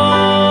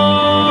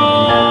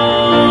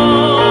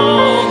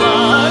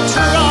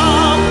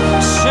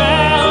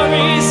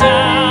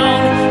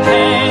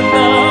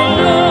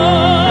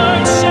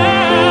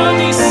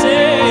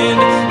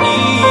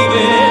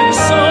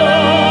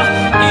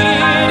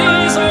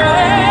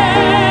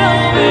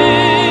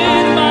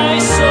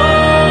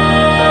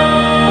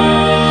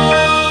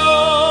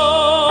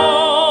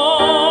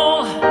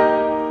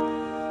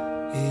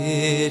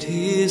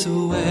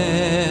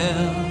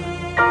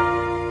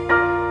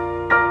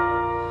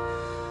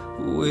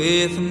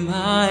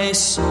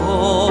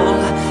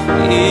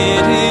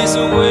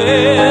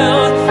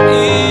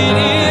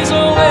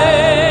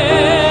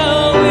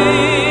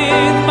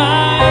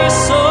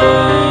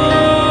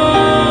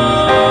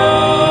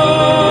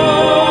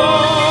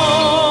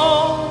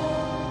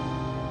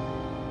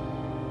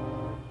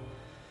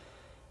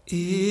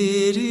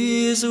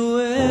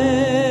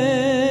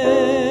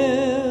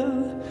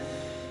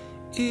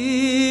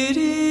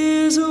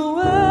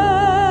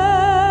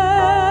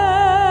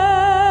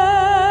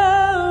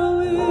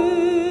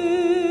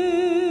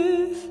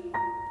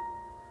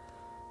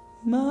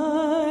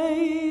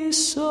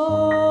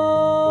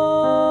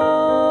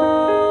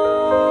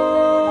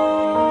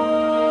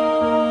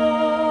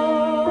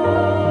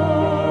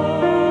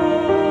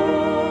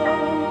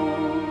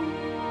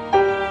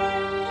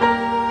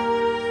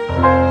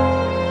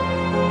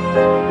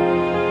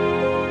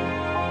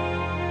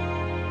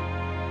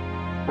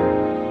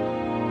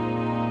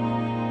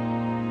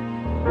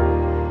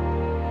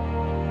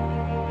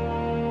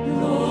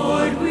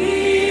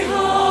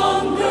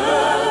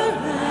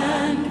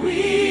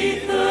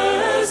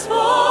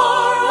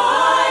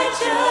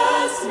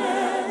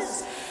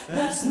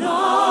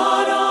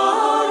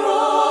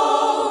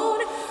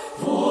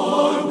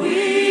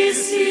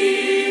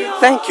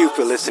 Thank you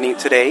for listening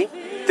today.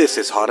 This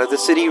is Heart of the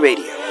City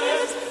Radio.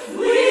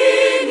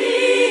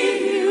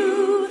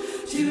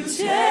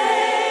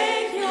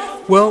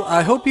 Well,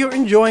 I hope you're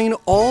enjoying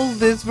all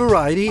this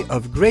variety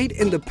of great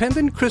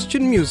independent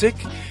Christian music,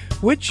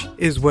 which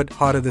is what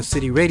Heart of the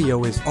City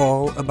Radio is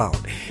all about.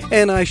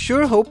 And I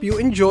sure hope you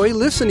enjoy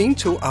listening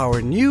to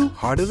our new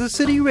Heart of the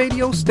City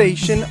Radio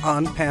station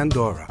on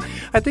Pandora.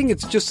 I think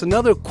it's just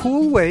another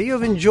cool way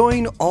of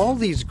enjoying all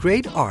these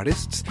great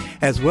artists,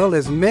 as well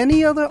as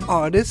many other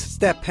artists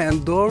that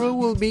Pandora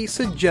will be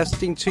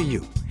suggesting to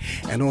you.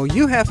 And all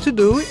you have to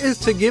do is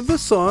to give the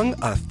song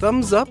a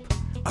thumbs up,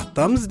 a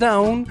thumbs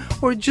down,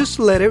 or just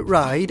let it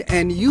ride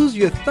and use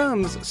your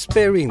thumbs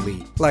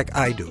sparingly, like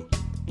I do.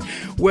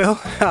 Well,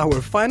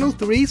 our final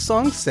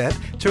 3-song set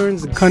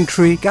turns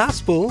country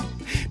gospel,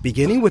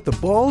 beginning with the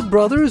Ball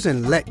Brothers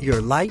and Let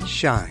Your Light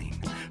Shine,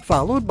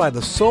 followed by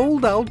the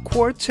Sold Out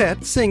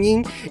Quartet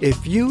singing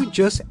If You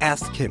Just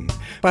Ask Him.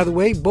 By the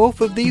way,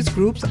 both of these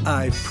groups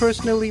I've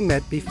personally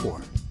met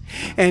before.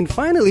 And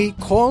finally,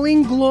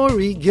 Calling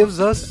Glory gives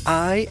us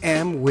I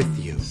Am With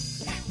You.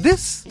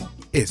 This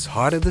is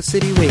Heart of the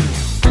City Radio.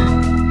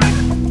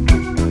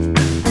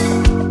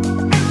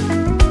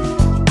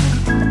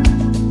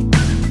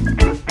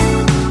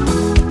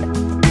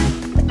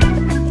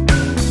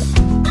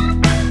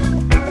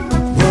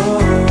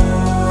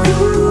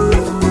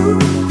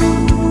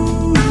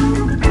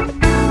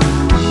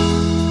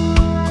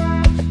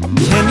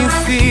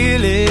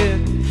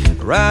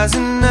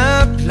 Rising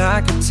up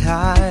like a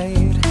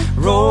tide,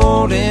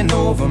 rolling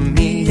over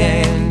me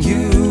and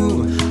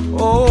you.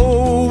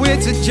 Oh,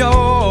 it's a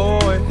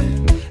joy,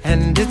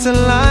 and it's a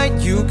light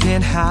you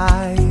can't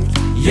hide.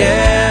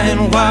 Yeah,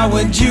 and why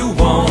would you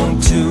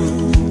want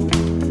to?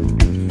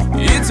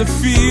 It's a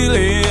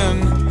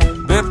feeling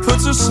that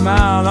puts a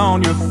smile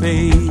on your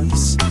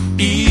face,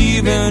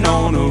 even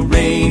on a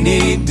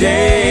rainy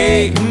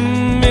day.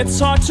 It's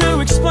hard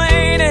to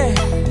explain it,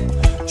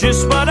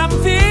 just what I'm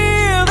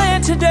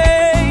feeling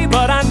today,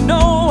 but I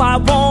know I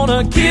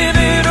wanna give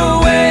it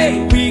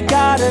away. We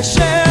gotta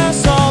share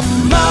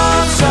some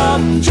love,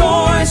 some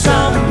joy,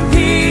 some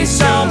peace,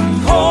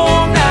 some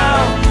hope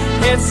now.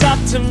 It's up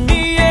to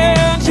me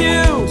and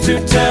you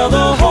to tell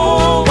the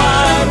whole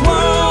wide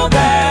world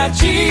that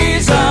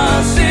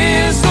Jesus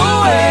is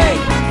the way.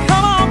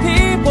 Come on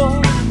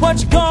people, what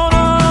you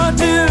gonna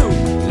do?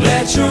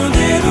 Let your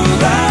little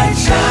light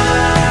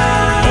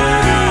shine,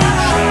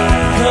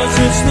 'cause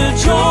it's the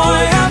joy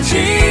of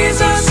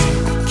Jesus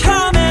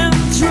coming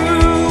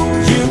through.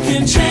 You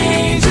can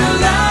change your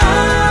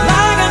life,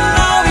 like I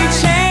know He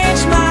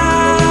changed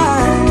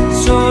mine.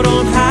 So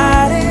don't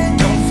hide it,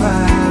 don't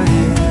fight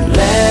it.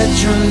 Let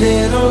your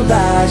little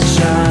light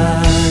shine.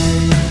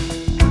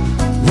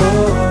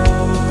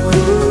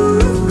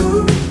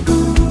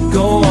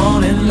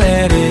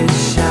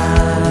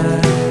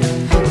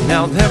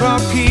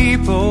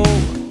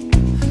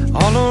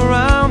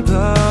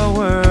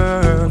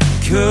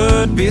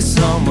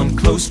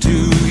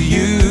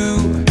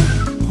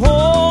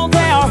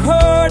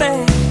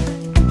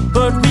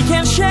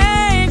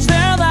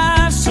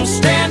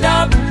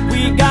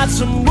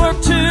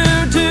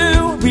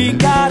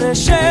 wanna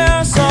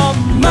share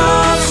some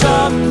love,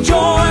 some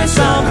joy,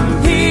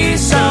 some peace,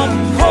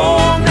 some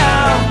hope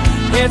now.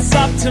 It's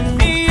up to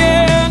me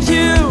and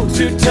you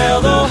to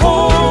tell the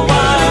whole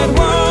wide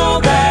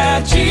world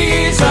that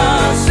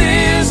Jesus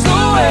is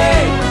the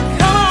way.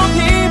 Come on,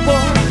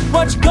 people,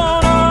 what you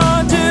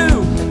gonna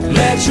do?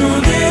 Let your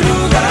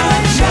little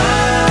light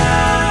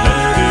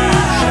shine.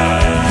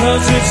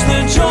 'Cause it's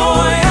the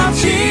joy of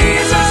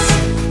Jesus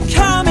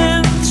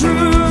coming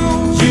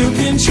through. You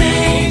can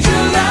change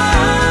your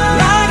life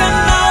like I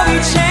know He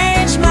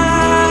changed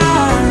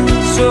mine.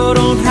 So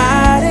don't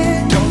hide it,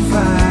 don't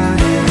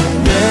fight it.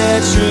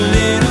 Let your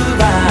little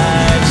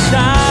light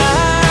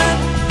shine.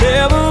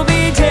 There will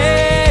be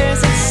days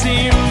that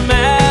seem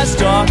as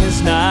dark as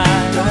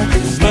night,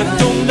 but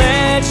don't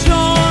let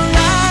your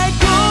light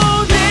go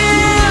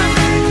dim.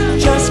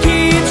 Just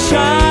keep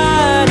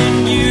shining.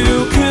 You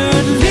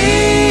could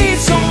lead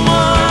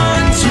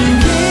someone to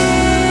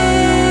Him.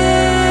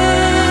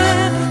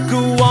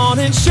 Go on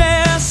and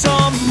share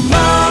some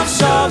love,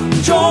 some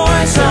joy,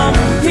 some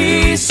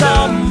peace,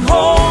 some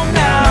hope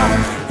now.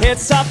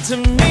 It's up to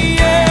me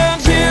and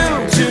you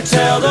to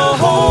tell the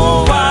whole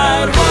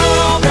wide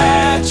world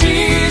that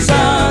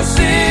Jesus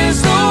is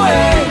the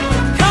way.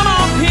 Come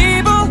on,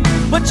 people,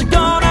 what you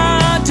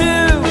gonna do?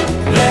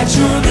 Let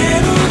your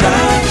little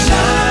light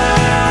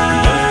shine.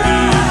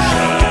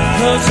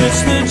 'Cause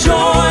it's the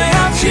joy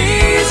of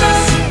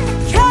Jesus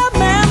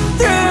coming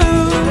through.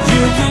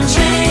 You can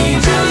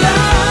change your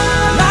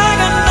life like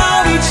I know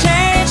He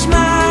changed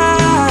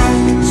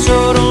mine. So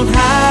don't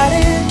hide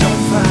it,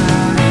 don't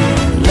fight it.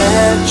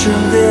 Let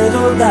your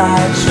little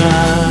light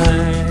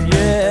shine.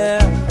 Yeah.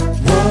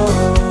 Whoa.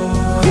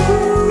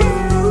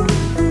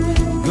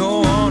 Go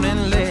on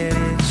and let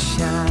it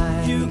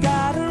shine. You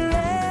gotta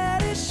let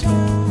it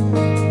shine.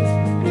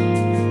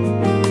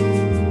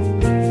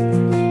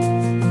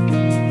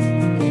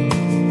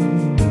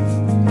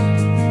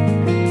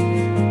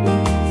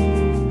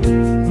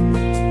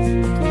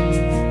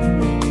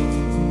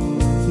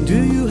 Do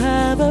you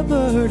have a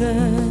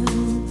burden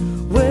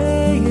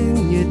weighing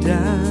you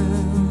down?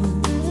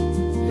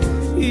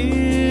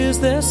 Is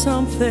there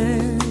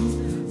something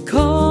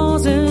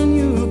causing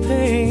you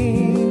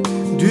pain?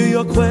 Do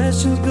your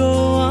questions go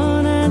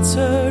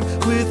unanswered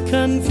with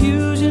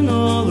confusion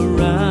all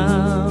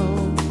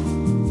around?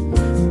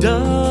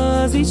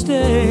 Does each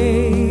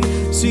day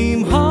seem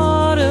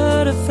harder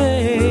to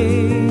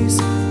face?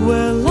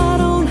 Well, I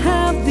don't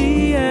have the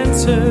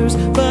answers,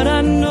 but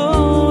I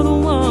know the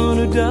one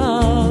who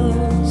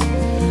does.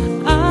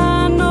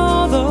 I know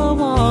the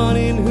one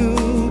in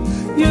whom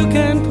you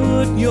can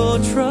put your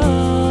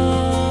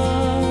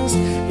trust.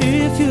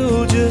 If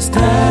you'll just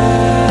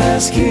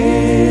ask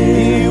Him,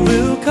 He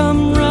will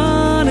come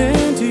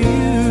running to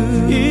you.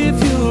 If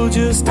you'll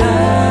just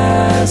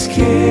ask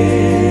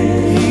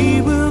Him,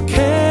 He will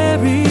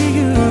carry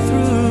you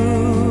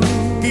through.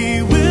 He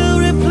will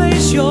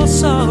replace your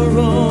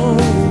sorrow,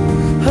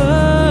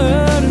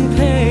 hurt and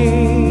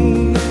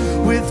pain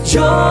with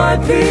joy,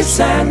 peace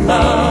and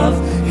love.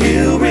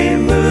 He'll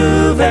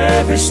remove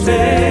every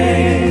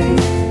stain.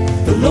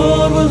 The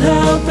Lord will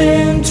help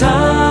in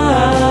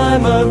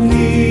time of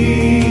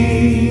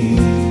need.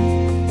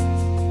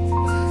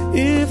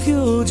 If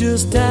you'll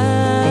just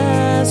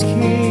ask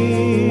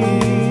Him.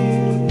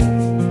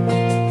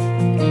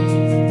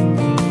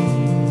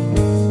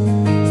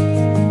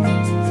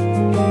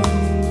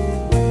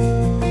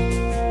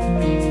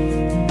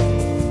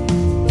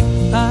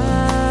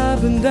 I've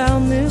been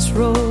down this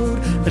road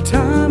a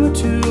time or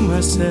two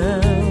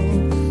myself,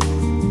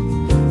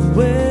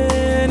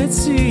 when it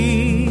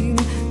seemed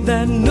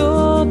that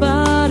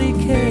nobody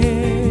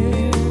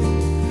cared.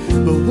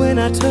 But when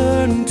I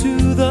turned to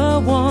the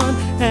one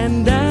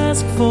and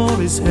asked for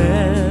His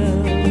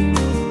help,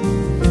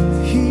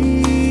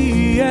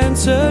 He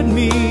answered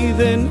me,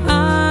 then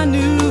I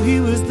knew He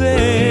was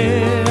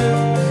there.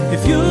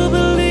 If you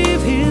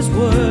believe His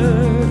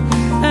word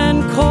and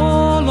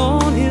call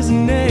on His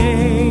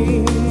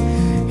name,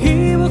 He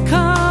will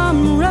come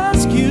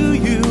rescue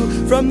you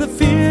from the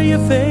fear you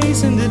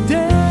face in the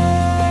day.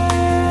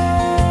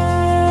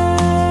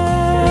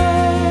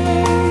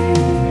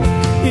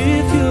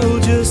 If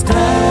you'll just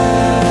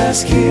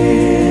ask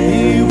Him,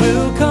 He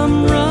will come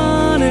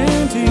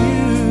running to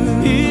you.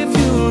 If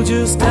you'll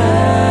just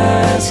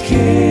ask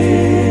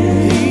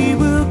Him, He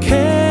will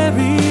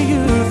carry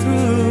you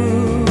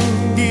through.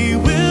 He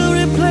will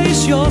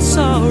replace your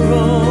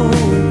sorrow,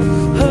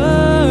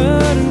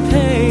 hurt and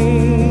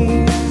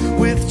pain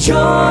with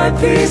joy,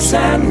 peace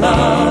and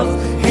love.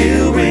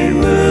 He'll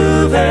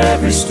remove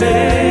every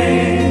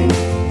stain.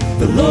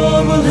 The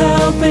Lord will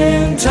help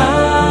in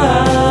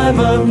time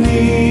of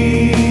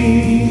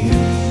need.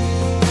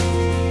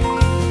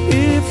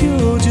 If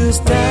you'll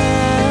just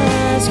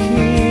ask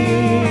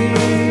Him,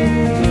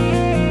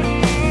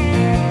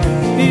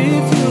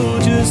 if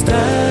you'll just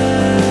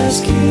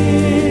ask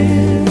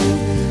Him,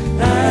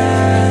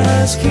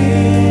 ask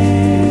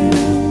Him.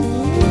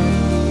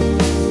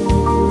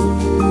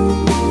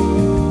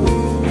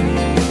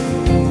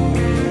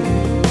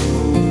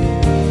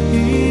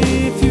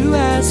 If you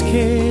ask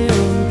Him,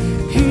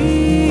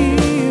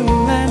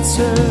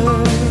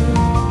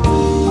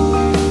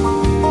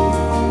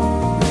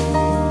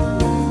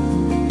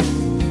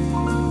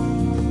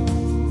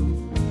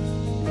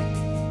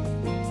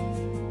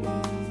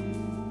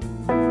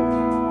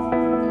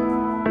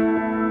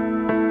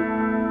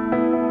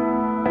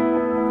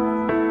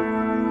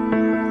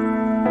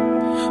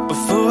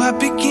 Before I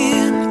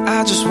begin,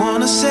 I just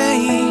wanna say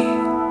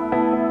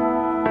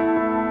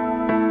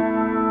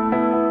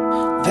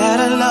that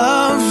I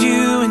love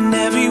you in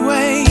every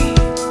way.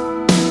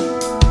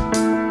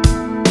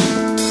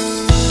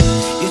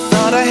 You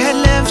thought I had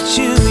left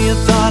you, you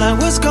thought I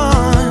was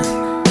gone,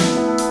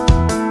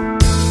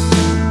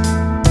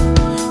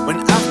 when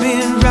I've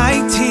been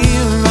right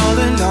here all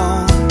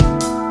along.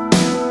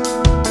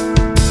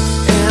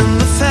 And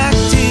the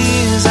fact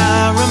is, I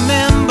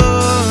remember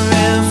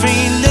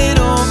every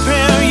little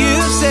prayer you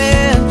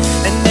said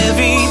and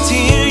every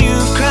tear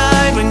you've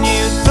cried when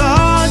you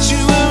thought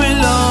you were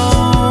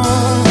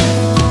alone.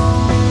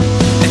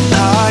 And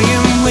I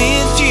am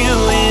with you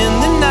in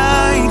the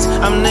night,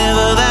 I'm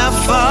never that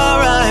far,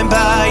 right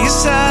by your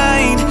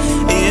side.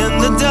 In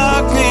the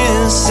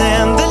darkness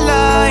and the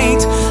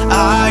light, I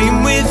am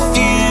with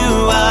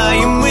you, I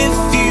am with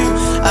you,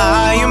 I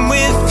am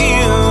with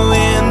you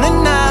in the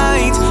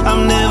night.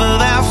 I'm never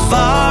that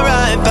far,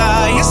 right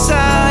by your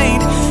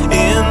side.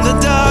 In the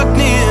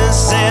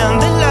darkness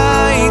and the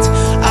light,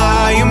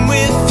 I am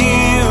with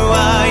you, I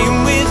am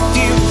with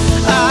you,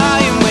 I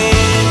am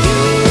with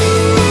you.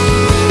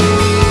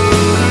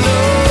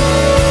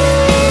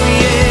 Oh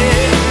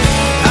yeah,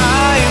 I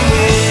am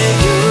with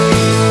you.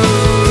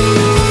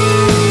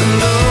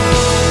 Oh.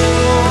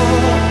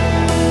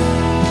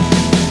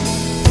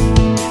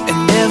 And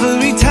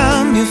every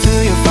time you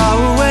feel you're far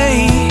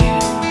away,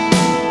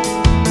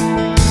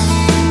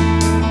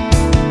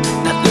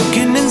 not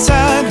looking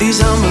inside these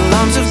humble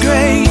arms of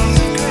grace,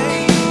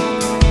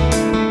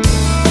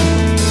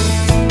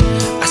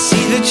 I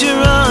see that you're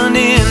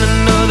running, I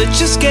know that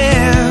you're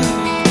scared,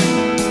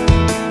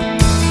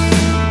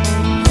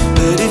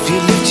 but if you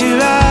lift your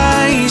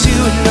eyes, you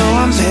would know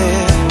I'm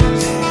there.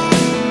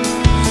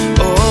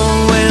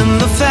 Oh, and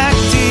the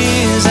fact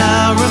is, I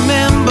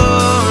remember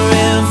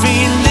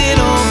every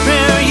little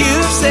prayer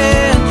you've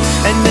said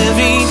and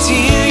every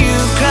tear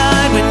you've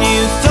cried when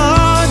you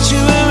thought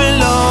you were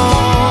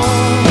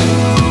alone.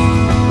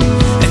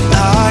 And I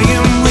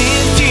am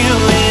with you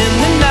in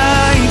the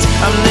night,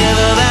 I'm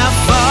never that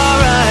far,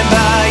 right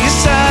by your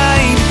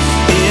side.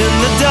 In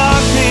the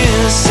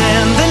darkness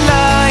and the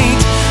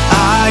light, I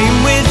am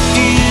with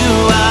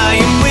you, I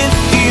am with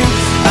you,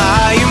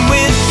 I am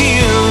with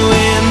you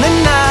in the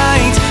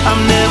night.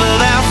 I'm never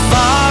that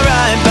far,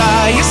 right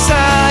by your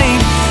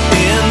side.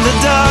 In the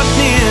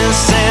darkness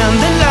and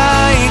the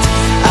light,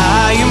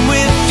 I am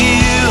with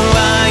you,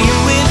 I am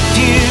with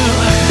you.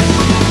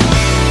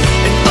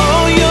 And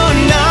oh, you're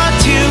not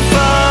too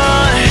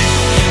far,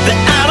 that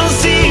I don't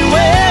see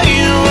where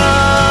you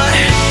are.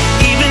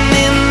 Even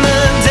in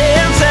the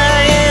dance, I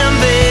am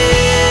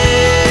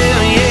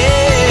there,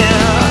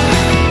 yeah.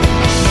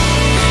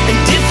 And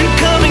if you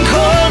come and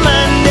call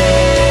my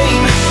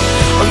name,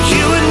 oh,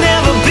 you would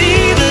never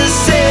be the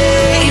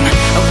same.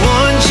 I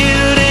want you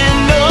to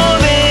know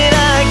that I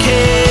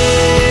care.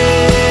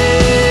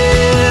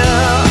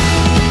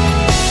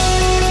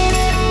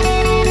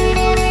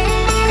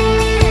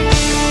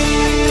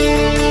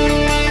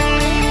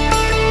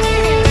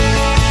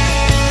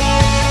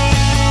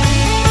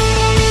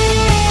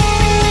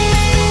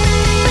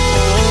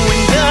 Oh,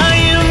 and I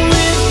am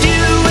with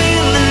you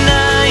in the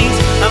night,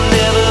 I'm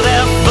never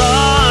that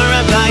far,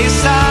 right by your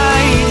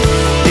side.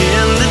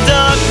 In the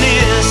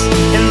darkness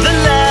and the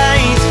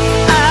light,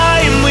 I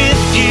am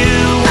with you,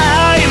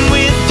 I am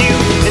with you,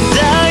 and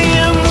I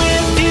am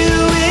with you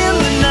in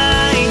the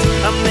night.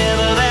 I'm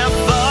never that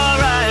far,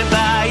 right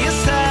by your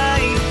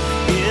side.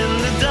 In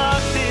the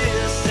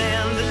darkness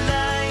and the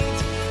light,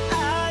 I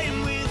am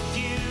with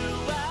you,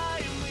 I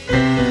am with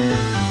you.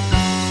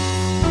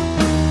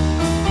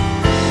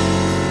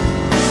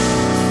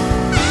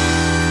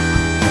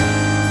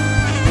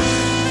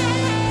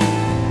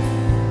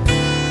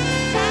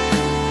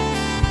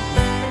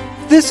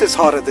 This is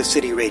Heart of the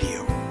City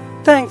Radio.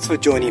 Thanks for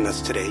joining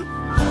us today.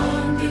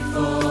 Long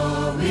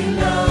before we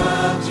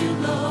loved you,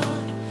 Lord,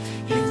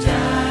 you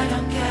died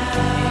on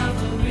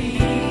Calvary.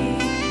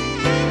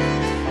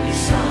 You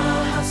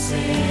saw how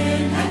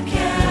sin had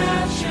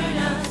captured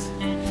us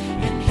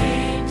and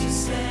came to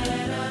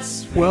set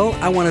us free. Well,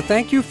 I want to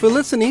thank you for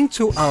listening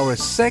to our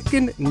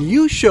second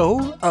new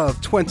show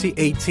of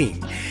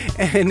 2018.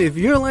 And if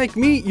you're like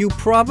me, you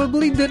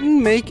probably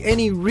didn't make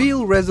any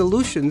real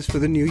resolutions for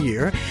the new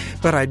year,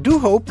 but I do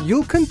hope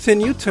you'll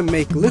continue to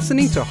make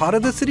listening to Heart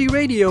of the City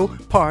Radio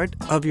part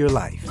of your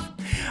life.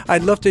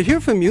 I'd love to hear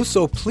from you,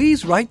 so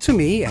please write to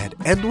me at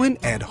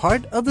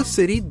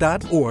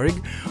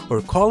edwin@heartofthecity.org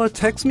or call or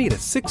text me to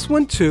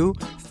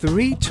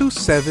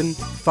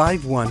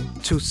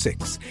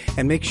 612-327-5126.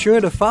 And make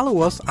sure to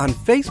follow us on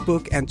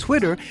Facebook and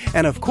Twitter.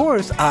 And of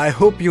course, I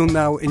hope you'll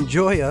now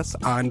enjoy us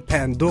on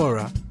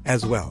Pandora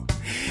as well.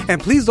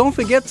 And please don't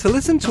forget to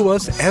listen to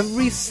us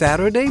every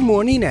Saturday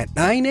morning at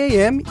 9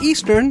 a.m.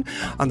 Eastern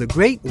on the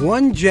great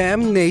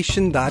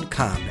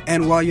OneJamNation.com.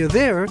 And while you're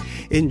there,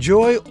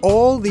 enjoy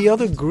all the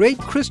other great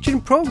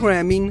Christian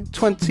programming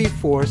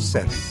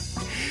 24/7.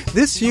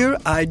 This year,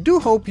 I do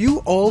hope you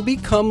all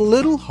become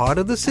little Heart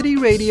of the City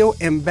Radio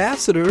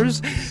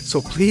ambassadors,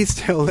 so please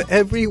tell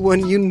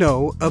everyone you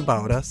know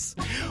about us.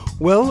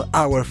 Well,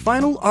 our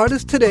final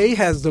artist today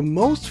has the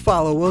most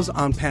followers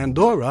on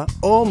Pandora,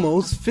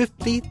 almost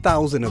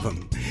 50,000 of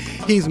them.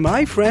 He's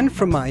my friend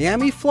from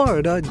Miami,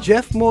 Florida,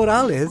 Jeff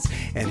Morales,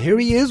 and here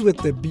he is with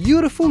the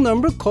beautiful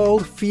number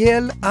called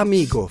Fiel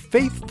Amigo,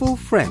 Faithful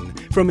Friend,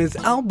 from his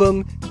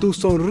album Tu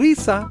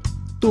Sonrisa,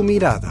 Tu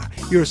Mirada,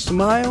 Your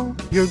Smile,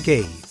 Your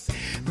Gaze.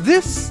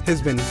 This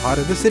has been Heart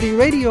of the City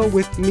Radio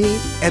with me,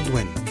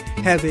 Edwin.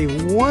 Have a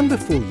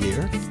wonderful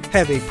year,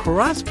 have a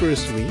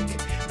prosperous week,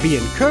 be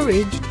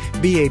encouraged,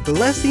 be a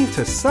blessing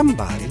to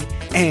somebody,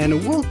 and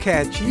we'll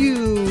catch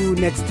you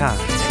next time.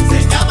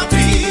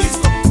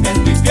 Es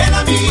mi fiel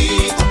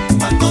amigo,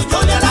 cuando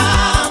yo le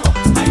alabo,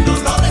 ay no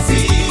lo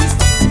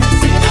resisto.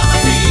 Se llama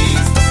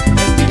Cristo,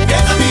 es mi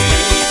fiel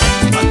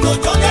amigo,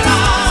 cuando yo le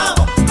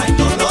alabo, ay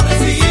no lo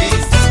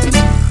resisto.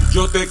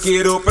 Yo te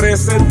quiero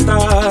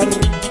presentar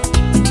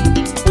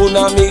un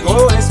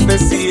amigo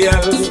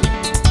especial.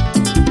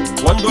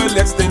 Cuando él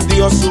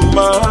extendió su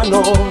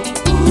mano,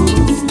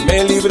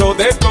 me libró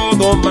de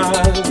todo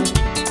mal.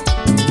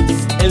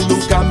 Él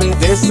nunca me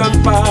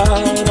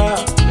desampara.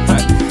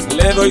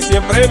 Le doy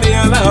siempre mi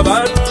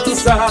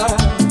alabanza,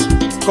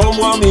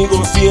 como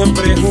amigos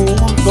siempre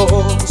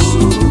juntos,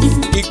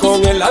 y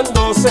con él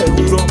ando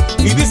seguro.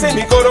 Y dice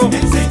mi coro: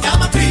 Él se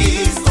llama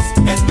Cristo,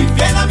 es mi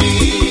fiel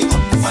amigo,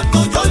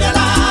 cuando yo le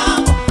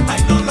alabo,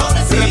 ay no lo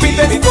resisto.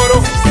 Repite mi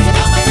coro: Él se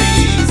llama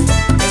Cristo,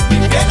 es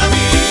mi fiel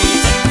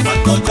amigo,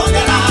 cuando yo le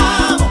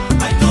alabo,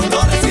 ay no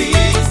lo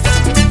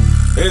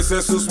resisto. Es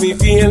Jesús mi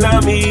fiel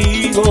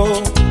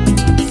amigo,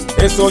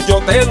 eso yo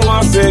te lo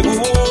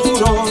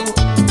aseguro.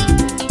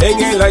 En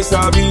él hay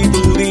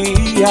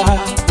sabiduría,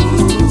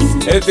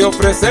 él te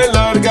ofrece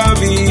larga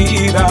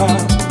vida.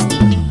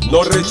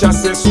 No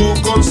rechaces su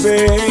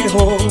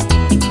consejo,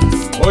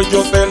 hoy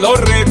yo te lo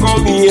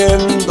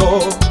recomiendo.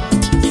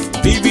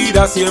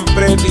 Vivirás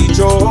siempre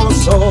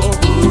dichoso,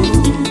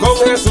 con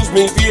Jesús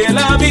mi fiel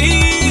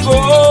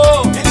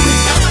amigo. Él se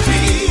llama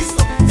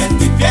Cristo, es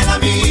mi fiel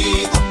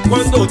amigo.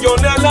 Cuando yo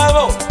le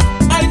alabo,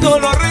 ay no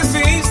lo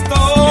resisto.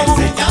 Él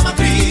se llama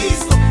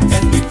Cristo,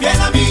 es mi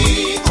fiel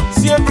amigo.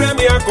 Siempre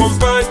me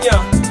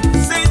acompaña,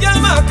 se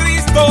llama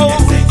Cristo.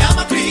 Él se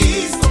llama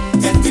Cristo,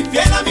 es mi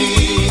fiel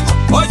amigo.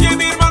 Oye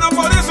mi hermano,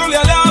 por eso le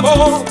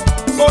alabo,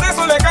 por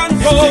eso le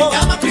canto. Él se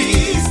llama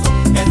Cristo,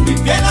 es mi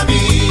fiel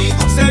amigo.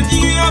 Se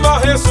llama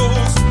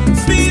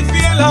Jesús, mi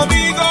fiel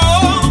amigo.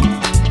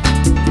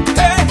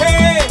 Hey,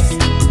 hey.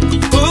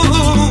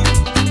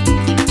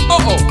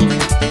 Oh.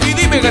 Y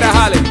dime,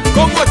 Grajales,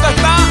 ¿cómo está?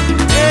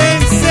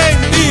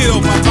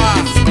 Encendido, papá.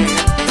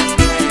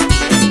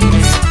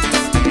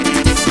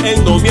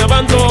 Él no me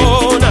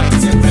abandona,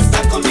 Siempre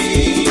está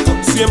conmigo,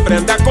 siempre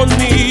anda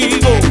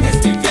conmigo.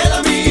 es mi fiel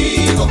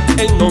amigo.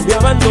 Él no me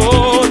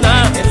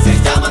abandona, Él se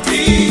llama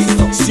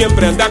Cristo,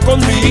 siempre anda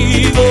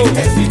conmigo.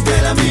 es mi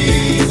fiel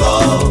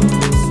amigo.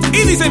 Y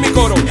dice mi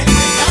coro: Él se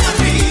llama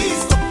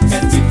Cristo,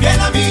 es mi fiel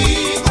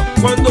amigo.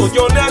 cuando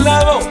yo le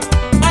alabo,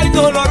 ay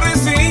no lo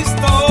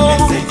resisto.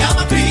 Él se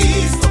llama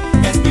Cristo,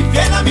 es mi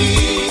fiel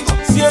amigo.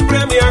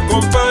 Siempre me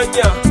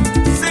acompaña,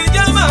 se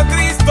llama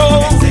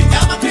Cristo. Él se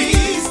llama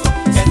Cristo,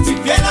 es mi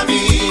fiel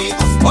amigo.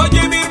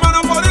 Oye mi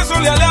hermano, por eso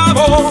le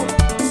alabo,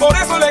 por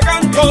eso le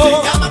canto.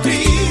 Se llama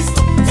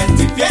Cristo, es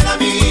mi fiel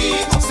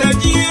amigo. Se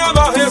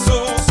llama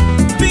Jesús,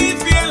 mi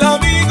fiel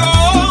amigo.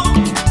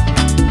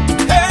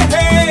 Hey,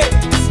 hey.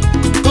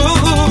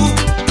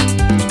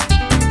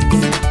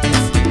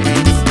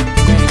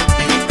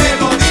 Te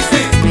lo dice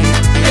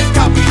el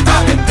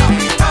capitán,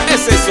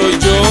 Ese soy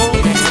yo.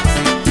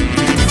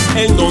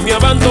 Él no me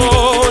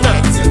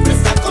abandona, siempre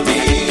está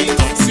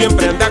conmigo,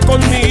 siempre anda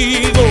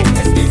conmigo.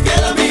 es mi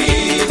fiel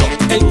amigo.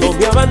 Él no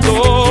me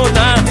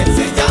abandona, Él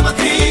se llama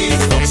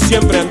Cristo,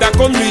 siempre anda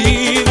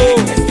conmigo.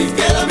 es mi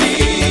fiel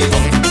amigo.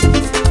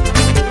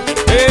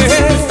 Hey,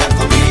 Está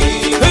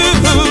conmigo,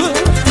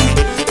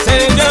 se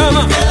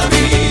llama fiel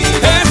amigo.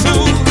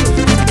 Jesús,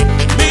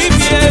 mi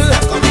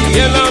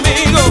fiel amigo.